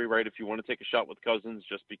Minnesota theory, right? If you want to take a shot with Cousins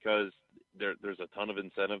just because there's a ton of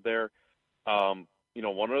incentive there.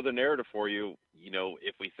 One other narrative for you,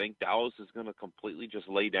 if we think Dallas is going to completely just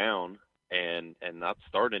lay down and not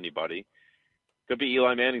start anybody, could be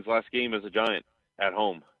Eli Manning's last game as a Giant at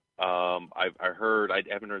home. I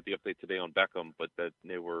haven't heard the update today on Beckham, but that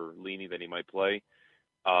they were leaning that he might play.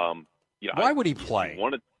 Why would he play?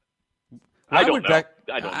 I don't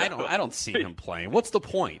know. I don't see him playing. What's the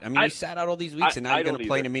point? He sat out all these weeks, and now you're going to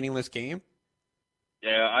play in a meaningless game?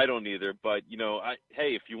 Yeah, I don't either. But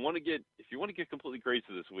hey, if you want to get completely crazy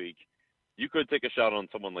this week, you could take a shot on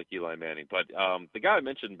someone like Eli Manning. But the guy I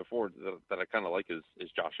mentioned before that I kind of like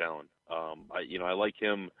is Josh Allen. I like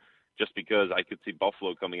him just because I could see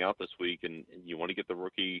Buffalo coming out this week, and you want to get the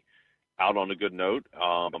rookie out on a good note.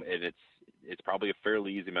 And it's probably a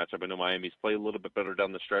fairly easy matchup. I know Miami's played a little bit better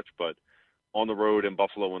down the stretch, but on the road in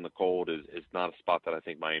Buffalo in the cold is not a spot that I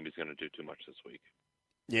think Miami's going to do too much this week.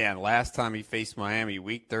 Yeah, and last time he faced Miami,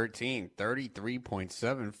 Week 13,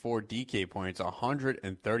 33.74 DK points,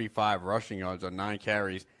 135 rushing yards on 9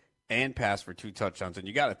 carries, and passed for 2 touchdowns. And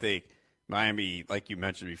you got to think Miami, like you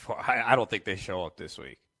mentioned before, I don't think they show up this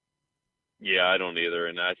week. Yeah, I don't either.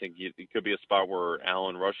 And I think it could be a spot where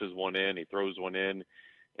Allen rushes one in, he throws one in,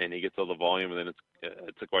 and he gets all the volume. And then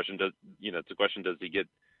it's a question, does he get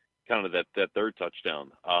kind of that third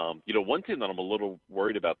touchdown? One team that I'm a little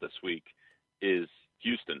worried about this week is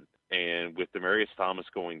Houston. And with Demaryius Thomas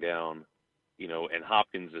going down, and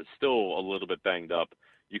Hopkins is still a little bit banged up,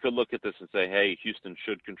 you could look at this and say, hey, Houston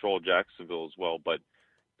should control Jacksonville as well. But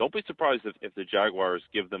don't be surprised if the Jaguars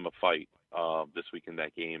give them a fight this week in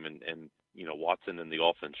that game, and Watson and the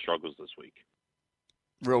offense struggles this week.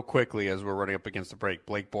 Real quickly, as we're running up against the break,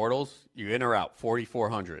 Blake Bortles, you in or out?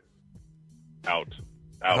 4,400. Out.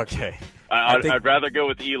 Okay. I'd rather go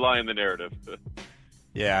with Eli in the narrative.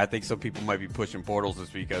 Yeah, I think some people might be pushing Bortles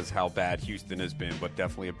this week because how bad Houston has been, but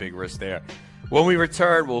definitely a big risk there. When we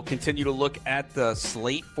return, we'll continue to look at the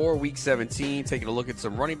slate for Week 17, taking a look at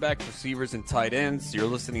some running backs, receivers, and tight ends. You're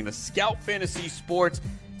listening to Scout Fantasy Sports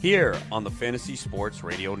here on the Fantasy Sports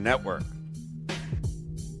Radio Network.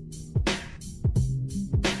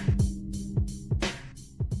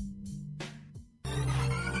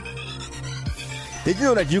 Did you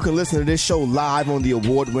know that you can listen to this show live on the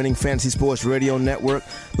award-winning Fantasy Sports Radio Network?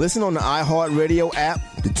 Listen on the iHeartRadio app,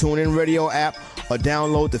 the TuneIn Radio app, or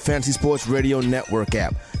download the Fantasy Sports Radio Network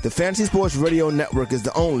app. The Fantasy Sports Radio Network is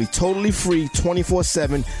the only totally free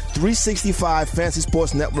 24/7, 365 fantasy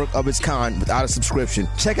sports network of its kind without a subscription.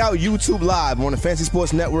 Check out YouTube Live on the Fantasy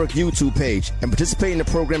Sports Network YouTube page and participate in the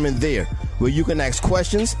programming there, where you can ask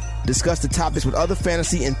questions, discuss the topics with other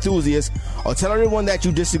fantasy enthusiasts, or tell everyone that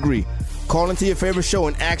you disagree. Call into your favorite show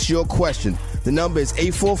and ask your question. The number is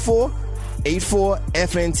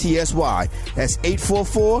 844-84-FNTSY. That's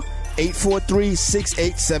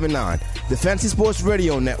 844-843-6879. The Fantasy Sports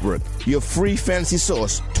Radio Network, your free fantasy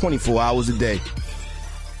source 24 hours a day.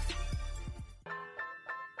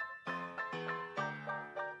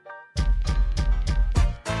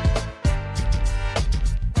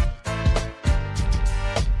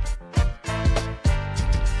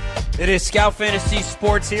 It is Scout Fantasy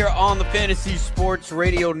Sports here on the Fantasy Sports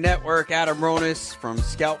Radio Network. Adam Ronis from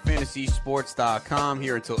ScoutFantasySports.com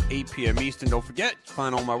here until 8 p.m. Eastern. Don't forget,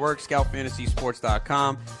 find all my work,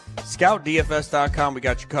 ScoutFantasySports.com, ScoutDFS.com. We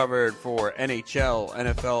got you covered for NHL,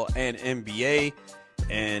 NFL, and NBA.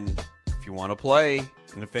 And if you want to play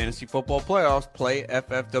in the fantasy football playoffs, play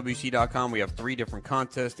FFWC.com. We have 3 different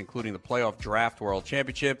contests, including the Playoff Draft World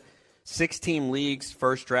Championship. 6-team leagues.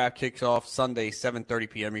 First draft kicks off Sunday, 7:30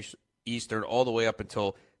 p.m. Eastern, all the way up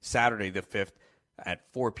until Saturday the 5th at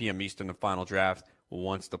 4 p.m. Eastern, the final draft,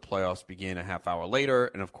 once the playoffs begin a half hour later.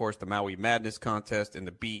 And, of course, the Maui Madness contest and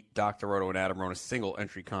the Beat Dr. Roto and Adam Ronis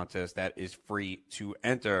single-entry contest that is free to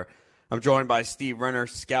enter. I'm joined by Steve Renner,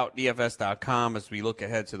 ScoutDFS.com, as we look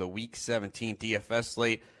ahead to the Week 17 DFS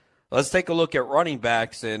slate. Let's take a look at running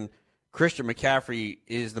backs, and Christian McCaffrey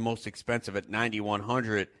is the most expensive at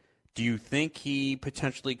 $9,100. Do you think he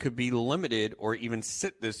potentially could be limited or even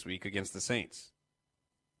sit this week against the Saints?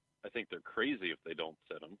 I think they're crazy if they don't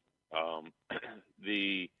sit him.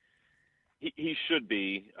 He should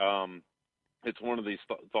be. It's one of these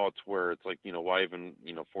thoughts where it's like, why even,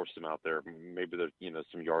 force him out there? Maybe there's,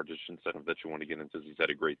 some yardage incentive that you want to get into. He's had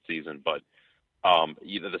a great season. But,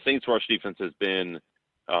 the Saints rush defense has been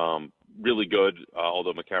really good,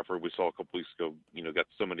 although McCaffrey, we saw a couple weeks ago, got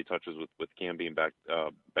so many touches with Cam being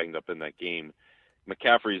banged up in that game.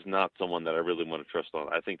 McCaffrey is not someone that I really want to trust on.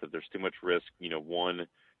 I think that there's too much risk. One,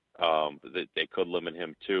 that they could limit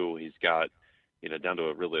him. Two, he's got, down to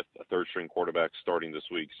a third-string quarterback starting this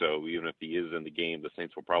week. So even if he is in the game, the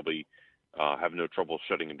Saints will probably have no trouble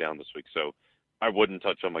shutting him down this week. So I wouldn't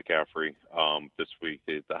touch on McCaffrey this week.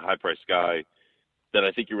 The high-priced guy that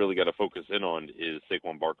I think you really got to focus in on is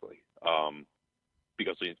Saquon Barkley,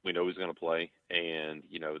 because we know he's going to play, and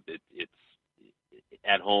it's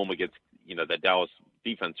at home against that Dallas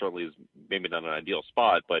defense certainly is maybe not an ideal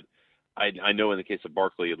spot, but I know in the case of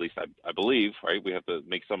Barkley, at least I believe, right, we have to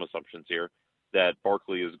make some assumptions here that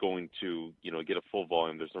Barkley is going to get a full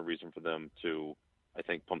volume. There's no reason for them to, I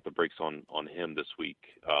think, pump the brakes on him this week.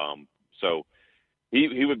 So.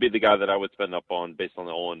 He would be the guy that I would spend up on based on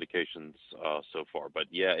all indications so far. But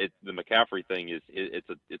yeah, the McCaffrey thing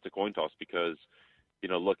it's a coin toss because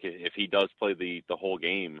look, if he does play the whole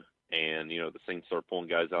game and the Saints start pulling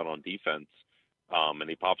guys out on defense and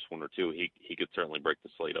he pops one or two, he could certainly break the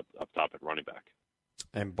slate up top at running back.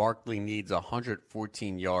 And Barkley needs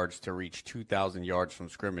 114 yards to reach 2,000 yards from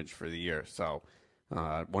scrimmage for the year. So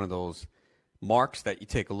one of those marks that you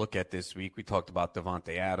take a look at this week. We talked about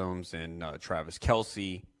Devontae Adams and Travis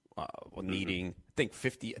Kelce needing, I think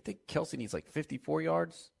Kelce needs like 54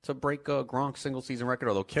 yards to break Gronk's single-season record,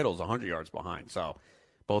 although Kittle's 100 yards behind. So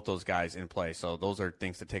both those guys in play. So those are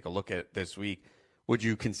things to take a look at this week. Would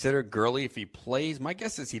you consider Gurley if he plays? My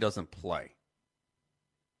guess is he doesn't play.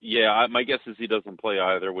 Yeah, my guess is he doesn't play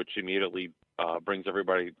either, which immediately brings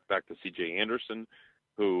everybody back to C.J. Anderson,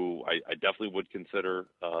 who I definitely would consider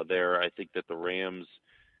there. I think that the Rams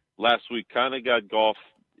last week kind of got Goff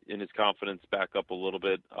in his confidence back up a little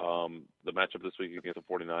bit. The matchup this week against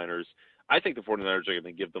the 49ers, I think the 49ers are going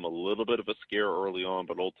to give them a little bit of a scare early on,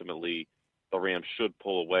 but ultimately the Rams should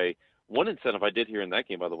pull away. One incentive I did hear in that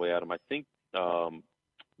game, by the way, Adam, I think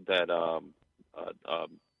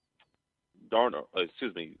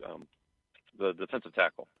the defensive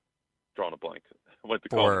tackle, drawing a blank. What to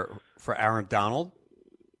call for Aaron Donald?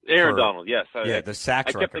 Donald, yes. The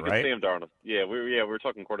sacks record, right? I kept thinking Sam Darnold. Yeah, we were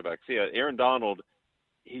talking quarterbacks. Yeah, Aaron Donald,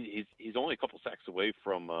 he's only a couple sacks away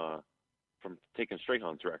from taking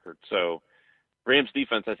Strahan's record. So Rams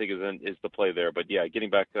defense, I think, is the play there. But yeah, getting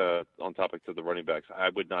back on topic to the running backs, I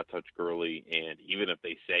would not touch Gurley. And even if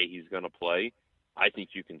they say he's going to play, I think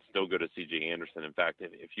you can still go to C.J. Anderson. In fact,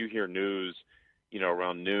 if you hear news,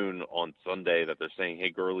 around noon on Sunday that they're saying, hey,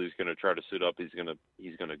 Gurley's going to try to suit up, he's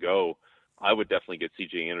going to go, I would definitely get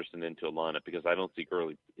C.J. Anderson into a lineup because I don't see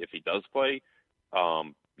Gurley, if he does play,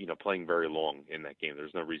 playing very long in that game.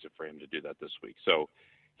 There's no reason for him to do that this week. So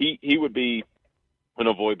he would be an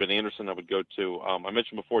avoid, but Anderson I would go to. I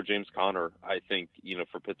mentioned before James Conner. I think,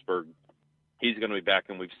 for Pittsburgh, he's going to be back,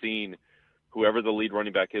 and we've seen whoever the lead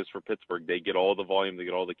running back is for Pittsburgh, they get all the volume, they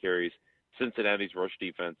get all the carries. Cincinnati's rush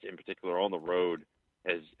defense, in particular on the road,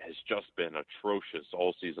 has just been atrocious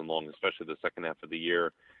all season long, especially the second half of the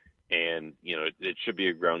year. And, it should be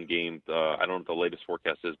a ground game. I don't know what the latest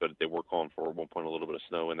forecast is, but they were calling for at one point a little bit of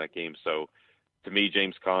snow in that game. So, to me,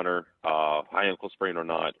 James Conner, high ankle sprain or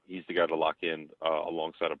not, he's the guy to lock in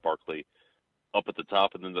alongside of Barkley up at the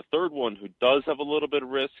top. And then the third one who does have a little bit of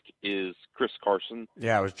risk is Chris Carson.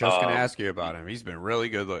 Yeah, I was just going to ask you about him. He's been really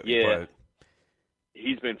good lately. Yeah. But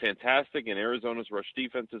he's been fantastic, and Arizona's rush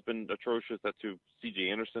defense has been atrocious. That's who C.J.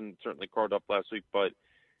 Anderson certainly carved up last week. But,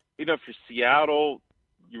 for Seattle,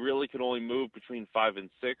 you really can only move between 5 and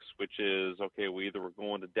 6, which is, okay, we're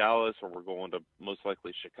going to Dallas or we're going to most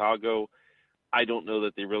likely Chicago. I don't know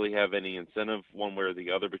that they really have any incentive one way or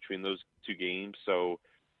the other between those two games. So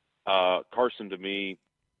Carson, to me,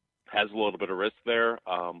 has a little bit of risk there,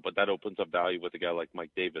 but that opens up value with a guy like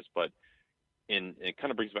Mike Davis. But it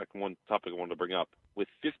kind of brings back one topic I wanted to bring up. With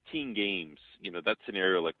 15 games, that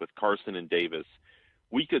scenario, like with Carson and Davis,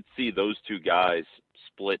 we could see those two guys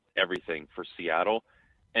split everything for Seattle,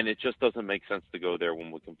 and it just doesn't make sense to go there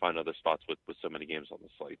when we can find other spots with so many games on the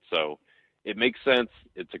slate. So it makes sense.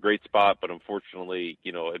 It's a great spot, but unfortunately,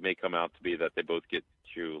 it may come out to be that they both get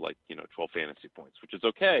to 12 fantasy points, which is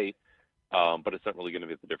okay, but it's not really going to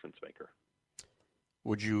be the difference maker.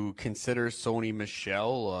 Would you consider Sony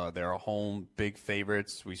Michel? They're home big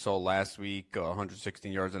favorites. We saw last week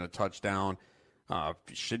 116 yards and a touchdown.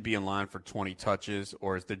 Should be in line for 20 touches,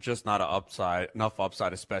 or is there just not enough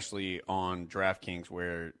upside, especially on DraftKings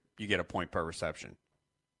where you get a point per reception?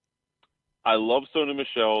 I love Sony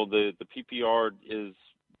Michel. The PPR is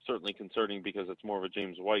certainly concerning because it's more of a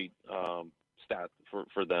James White stat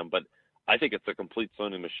for them, but I think it's a complete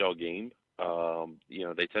Sony Michel game.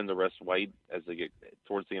 They tend to rest White as they get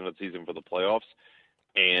towards the end of the season for the playoffs,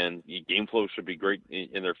 and game flow should be great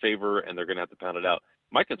in their favor, and they're going to have to pound it out.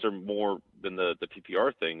 My concern more than the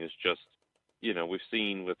PPR thing is just, we've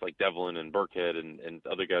seen with like Devlin and Burkhead and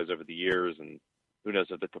other guys over the years, and who knows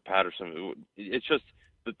if they put Patterson. It's just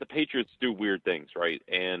that the Patriots do weird things, right?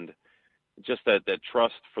 And just that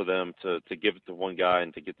trust for them to give it to one guy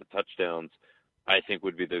and to get the touchdowns, I think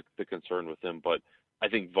would be the concern with him. But I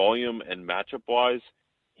think volume and matchup wise,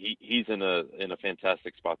 he's in a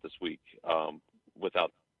fantastic spot this week,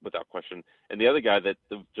 without question. And the other guy that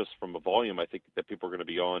just from a volume, I think that people are going to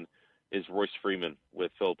be on is Royce Freeman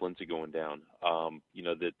with Philip Lindsay going down.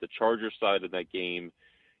 The Chargers side of that game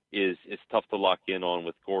is tough to lock in on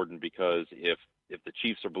with Gordon, because if the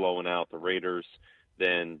Chiefs are blowing out the Raiders,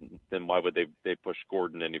 then why would they push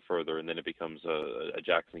Gordon any further? And then it becomes a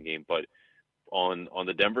Jackson game. But on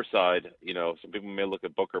the Denver side, some people may look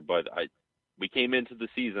at Booker, but we came into the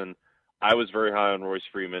season, I was very high on Royce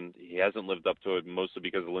Freeman. He hasn't lived up to it, mostly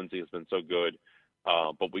because Lindsay has been so good.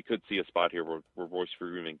 But we could see a spot here where Royce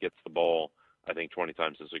Freeman gets the ball, I think, 20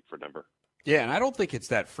 times this week for Denver. Yeah, and I don't think it's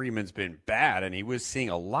that Freeman's been bad, and he was seeing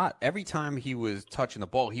a lot. Every time he was touching the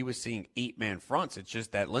ball, he was seeing 8-man fronts. It's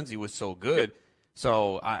just that Lindsay was so good.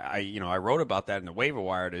 So I wrote about that in the waiver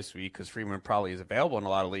wire this week because Freeman probably is available in a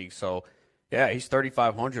lot of leagues. So Yeah, he's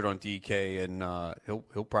 3,500 on DK, and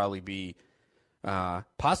he'll probably be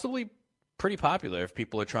possibly pretty popular if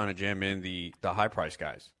people are trying to jam in the high price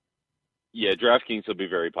guys. Yeah, DraftKings will be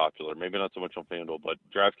very popular. Maybe not so much on FanDuel, but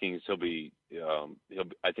DraftKings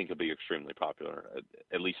I think he'll be extremely popular.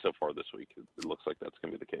 At least so far this week, it looks like that's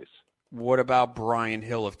going to be the case. What about Brian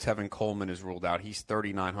Hill if Tevin Coleman is ruled out? He's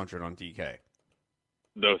 3,900 on DK.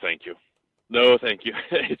 No, thank you. No, thank you.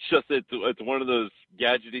 It's just it's one of those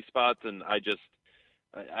gadgety spots, and I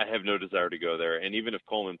have no desire to go there. And even if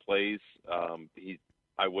Coleman plays,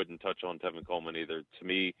 I wouldn't touch on Tevin Coleman either. To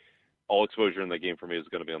me, all exposure in that game for me is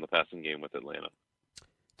going to be on the passing game with Atlanta.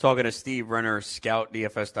 Talking to Steve Renner,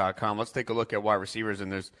 ScoutDFS.com. Let's take a look at wide receivers,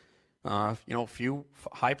 and there's a few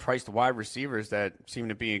high-priced wide receivers that seem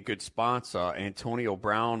to be in good spots. Antonio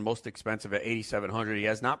Brown, most expensive at $8,700. He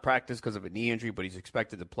has not practiced because of a knee injury, but he's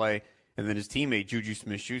expected to play. And then his teammate Juju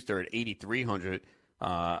Smith-Schuster at $8,300.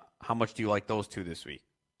 How much do you like those two this week?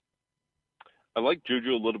 I like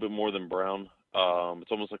Juju a little bit more than Brown.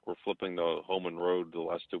 It's almost like we're flipping the home and road the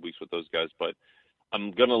last 2 weeks with those guys, but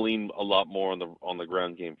I'm going to lean a lot more on the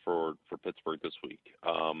ground game for Pittsburgh this week.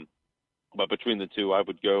 But between the two, I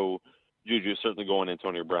would go Juju, certainly going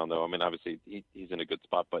Antonio Brown, though. I mean, obviously, he's in a good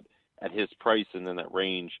spot, but at his price and in that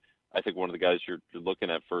range, I think one of the guys you're looking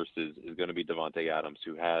at first is going to be Devontae Adams,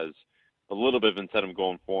 who has a little bit of incentive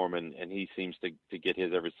going for him, and he seems to get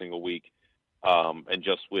his every single week. And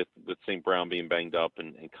just with St. Brown being banged up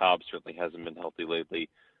and Cobb certainly hasn't been healthy lately,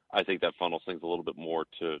 I think that funnels things a little bit more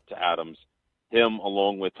to Adams. Him,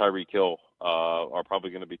 along with Tyreek Hill, are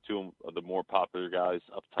probably going to be two of the more popular guys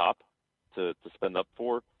up top to spend up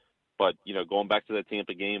for. But, going back to that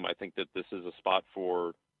Tampa game, I think that this is a spot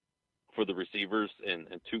for the receivers and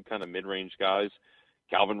two kind of mid-range guys,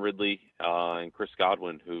 Calvin Ridley and Chris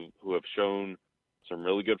Godwin, who have shown some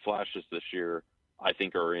really good flashes this year. I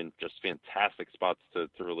think are in just fantastic spots to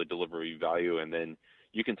really deliver you value. And then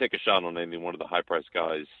you can take a shot on any one of the high-priced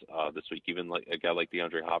guys this week, even like a guy like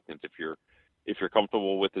DeAndre Hopkins, if you're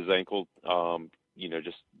comfortable with his ankle,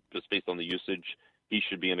 just based on the usage, he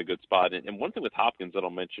should be in a good spot. And one thing with Hopkins that I'll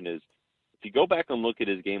mention is if you go back and look at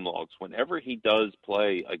his game logs, whenever he does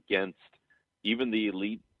play against even the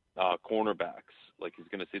elite cornerbacks, like he's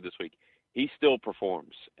going to see this week, he still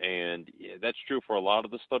performs. And that's true for a lot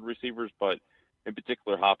of the stud receivers, but in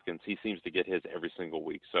particular Hopkins, he seems to get his every single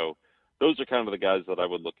week. So those are kind of the guys that I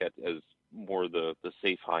would look at as more the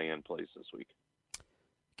safe high-end plays this week.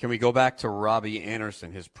 Can we go back to Robbie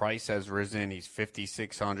Anderson? His price has risen. He's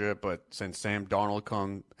 $5,600, but since Sam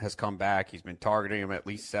Darnold has come back, he's been targeting him at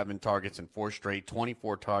least 7 targets in 4 straight,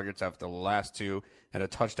 24 targets after the last 2, and a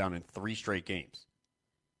touchdown in 3 straight games.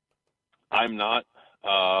 I'm not.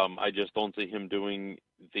 I just don't see him doing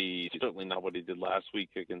certainly not what he did last week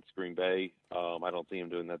against Green Bay. I don't see him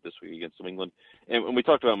doing that this week against New England. And when we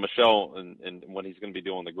talked about Michel and what he's going to be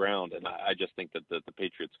doing on the ground, and I just think that the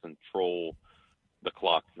Patriots control the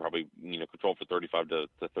clock, probably control for 35 to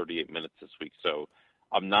 38 minutes this week. So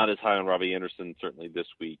I'm not as high on Robbie Anderson certainly this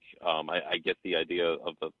week. I get the idea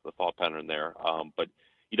of the thought pattern there. But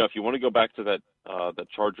if you want to go back to that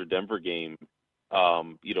Charger Denver game,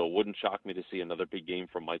 it wouldn't shock me to see another big game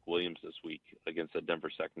from Mike Williams this week against the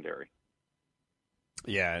Denver secondary.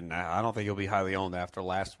 Yeah, and I don't think he'll be highly owned after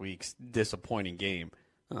last week's disappointing game.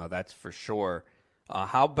 That's for sure.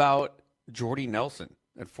 How about Jordy Nelson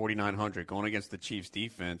at 4,900 going against the Chiefs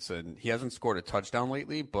defense? And he hasn't scored a touchdown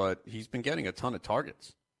lately, but he's been getting a ton of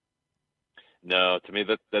targets. No, to me,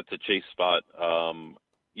 that's a chase spot.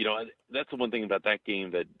 That's the one thing about that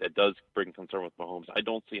game that does bring concern with Mahomes. I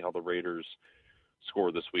don't see how the Raiders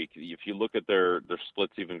score this week. If you look at their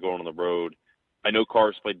splits even going on the road, I know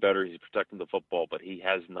Carr's played better. He's protecting the football, but he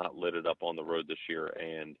has not lit it up on the road this year.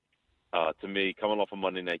 And to me, coming off a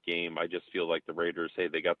Monday night game, I just feel like the Raiders, hey,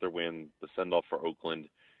 they got their win, the send-off for Oakland,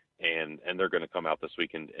 and they're going to come out this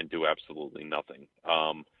week and do absolutely nothing.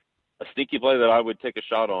 A sneaky play that I would take a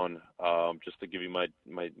shot on, just to give you my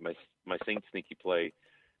Saints sneaky play,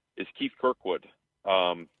 is Keith Kirkwood.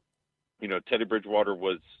 Teddy Bridgewater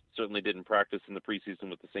certainly didn't practice in the preseason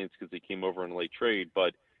with the Saints because he came over in a late trade,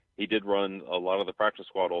 but he did run a lot of the practice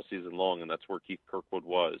squad all season long, and that's where Keith Kirkwood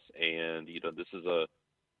was. And, this is a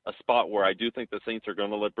spot where I do think the Saints are going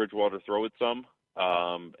to let Bridgewater throw it some.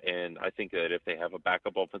 And I think that if they have a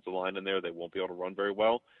backup offensive line in there, they won't be able to run very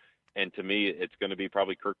well. And to me, it's going to be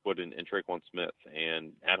probably Kirkwood and Tre'Quan Smith.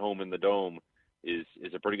 And at home in the Dome is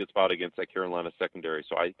a pretty good spot against that Carolina secondary.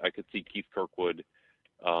 So I could see Keith Kirkwood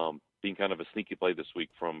being kind of a sneaky play this week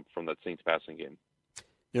from that Saints passing game.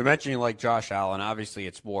 You're mentioning like Josh Allen. Obviously,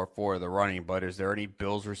 it's more for the running, but is there any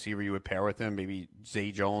Bills receiver you would pair with him? Maybe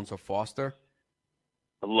Zay Jones or Foster?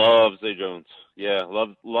 I love Zay Jones. Yeah,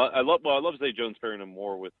 I love Zay Jones pairing him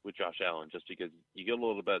more with Josh Allen, just because you get a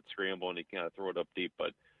little bit of scramble and he can kind of throw it up deep.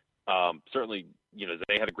 But certainly,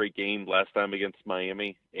 Zay had a great game last time against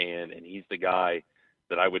Miami, and he's the guy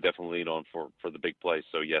that I would definitely lean on for the big play.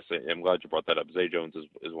 So yes, I'm glad you brought that up. Zay Jones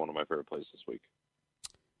is one of my favorite plays this week.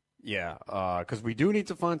 Yeah, because we do need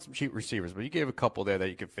to find some cheap receivers, but you gave a couple there that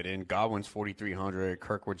you could fit in. Godwin's 4,300,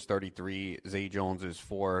 Kirkwood's 33, Zay Jones is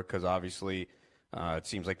 4, because obviously it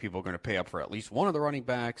seems like people are going to pay up for at least one of the running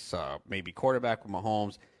backs, maybe quarterback with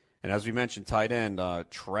Mahomes. And as we mentioned, tight end,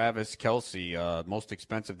 Travis Kelce, most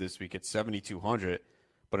expensive this week at 7,200,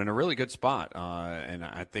 but in a really good spot. And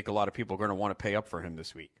I think a lot of people are going to want to pay up for him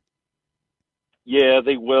this week. Yeah,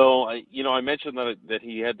 they will. I mentioned that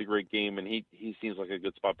he had the great game, and he seems like a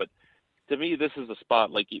good spot. But to me, this is a spot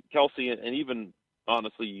like Kelce, and even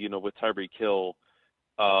honestly, with Tyreek Hill,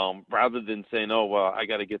 rather than saying, "Oh, well, I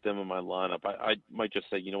got to get them in my lineup," I might just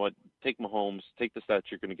say, you know what, take Mahomes, take the stats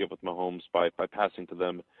you're going to get with Mahomes by passing to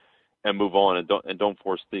them, and move on, and don't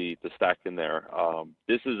force the stack in there.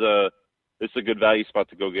 This is a good value spot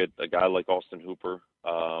to go get a guy like Austin Hooper.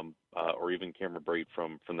 Or even Cameron Brate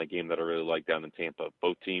from the game that I really like down in Tampa.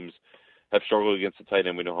 Both teams have struggled against the tight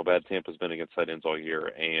end. We know how bad Tampa's been against tight ends all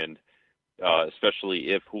year, and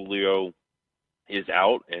especially if Julio is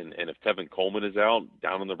out and if Tevin Coleman is out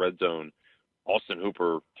down in the red zone, Austin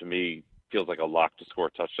Hooper, to me, feels like a lock to score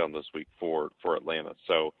a touchdown this week for Atlanta.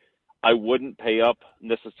 So I wouldn't pay up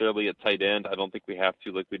necessarily at tight end. I don't think we have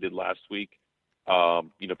to like we did last week.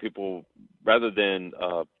 People, rather than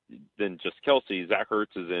just Kelce, Zach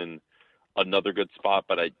Ertz is in another good spot,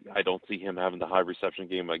 but I don't see him having the high reception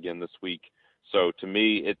game again this week. So to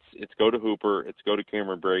me, it's go to Hooper, it's go to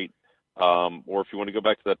Cameron Brate, or if you want to go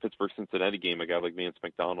back to that Pittsburgh-Cincinnati game, a guy like Vance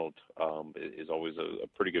McDonald is always a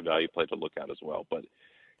pretty good value play to look at as well. But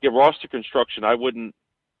yeah, roster construction, I wouldn't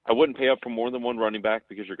pay up for more than one running back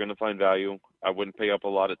because you're going to find value. I wouldn't pay up a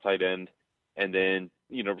lot at tight end, and then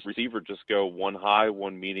receiver, just go one high,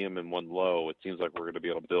 one medium, and one low. It seems like we're going to be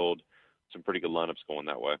able to build some pretty good lineups going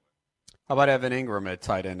that way. How about Evan Ingram at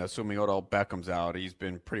tight end? Assuming Odell Beckham's out, he's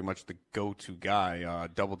been pretty much the go-to guy,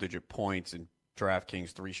 double-digit points in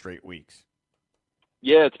DraftKings 3 straight weeks.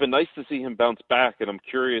 Yeah, it's been nice to see him bounce back, and I'm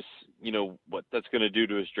curious, what that's going to do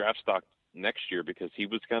to his draft stock next year, because he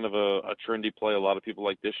was kind of a trendy play a lot of people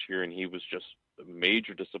like this year, and he was just a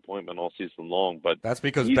major disappointment all season long. But that's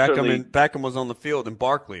because Beckham was on the field and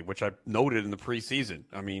Barkley, which I noted in the preseason.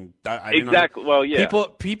 I mean, exactly. Well, yeah,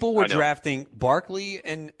 people were drafting Barkley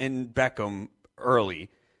and Beckham early,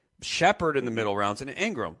 Shepard in the middle rounds, and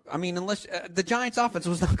Ingram. I mean, unless the Giants' offense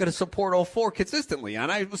was not going to support all 4 consistently,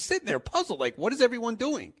 and I was sitting there puzzled, like, what is everyone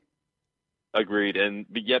doing? Agreed,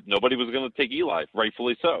 but yet nobody was going to take Eli,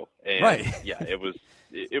 rightfully so. And right. Yeah, it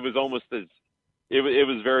was almost as it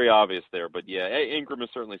was very obvious there. But yeah, Ingram is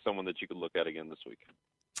certainly someone that you could look at again this week.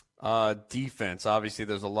 Defense, obviously,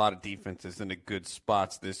 there's a lot of defenses in the good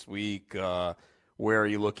spots this week. Where are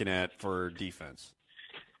you looking at for defense?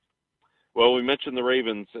 Well, we mentioned the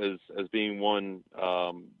Ravens as being one,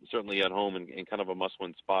 certainly at home and kind of a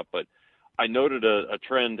must-win spot. But I noted a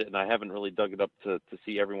trend, and I haven't really dug it up to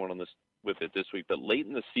see everyone on this with it this week, but late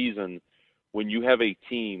in the season, when you have a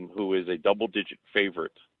team who is a double-digit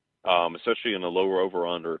favorite, especially in a lower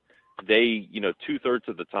over-under, they, 2/3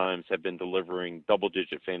 of the times have been delivering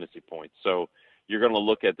double-digit fantasy points. So you're going to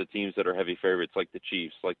look at the teams that are heavy favorites, like the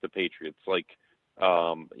Chiefs, like the Patriots, like,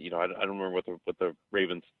 I don't remember what the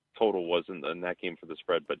Ravens total was in that game for the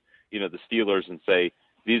spread, but, the Steelers, and say,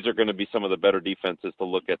 these are going to be some of the better defenses to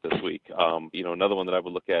look at this week. Another one that I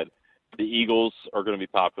would look at, the Eagles are going to be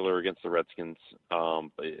popular against the Redskins,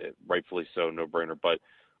 rightfully so, no-brainer. But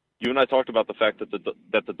you and I talked about the fact that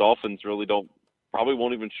the Dolphins really probably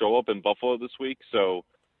won't even show up in Buffalo this week. So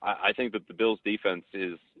I think that the Bills' defense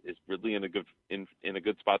is really in a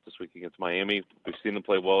good spot this week against Miami. We've seen them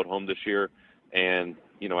play well at home this year, and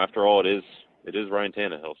after all, it is Ryan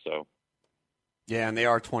Tannehill. So. Yeah, and they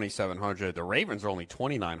are 2,700. The Ravens are only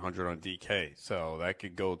 2,900 on DK, so that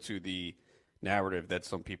could go to the narrative that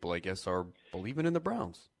some people, I guess, are believing in the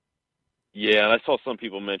Browns. Yeah, and I saw some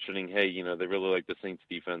people mentioning, hey, they really like the Saints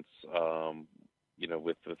defense,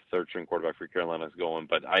 with the third-string quarterback for Carolina going,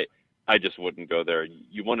 but I just wouldn't go there.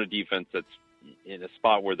 You want a defense that's in a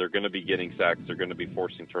spot where they're going to be getting sacks, they're going to be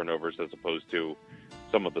forcing turnovers, as opposed to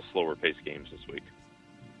some of the slower-paced games this week.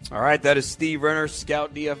 All right, that is Steve Renner,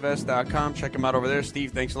 ScoutDFS.com. Check him out over there.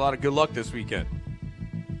 Steve, thanks a lot, and good luck this weekend.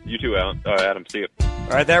 You too, Adam. See you.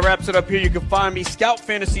 All right, that wraps it up here. You can find me,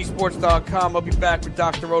 ScoutFantasySports.com. I'll be back with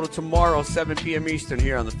Dr. Roto tomorrow, 7 p.m. Eastern,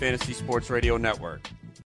 here on the Fantasy Sports Radio Network.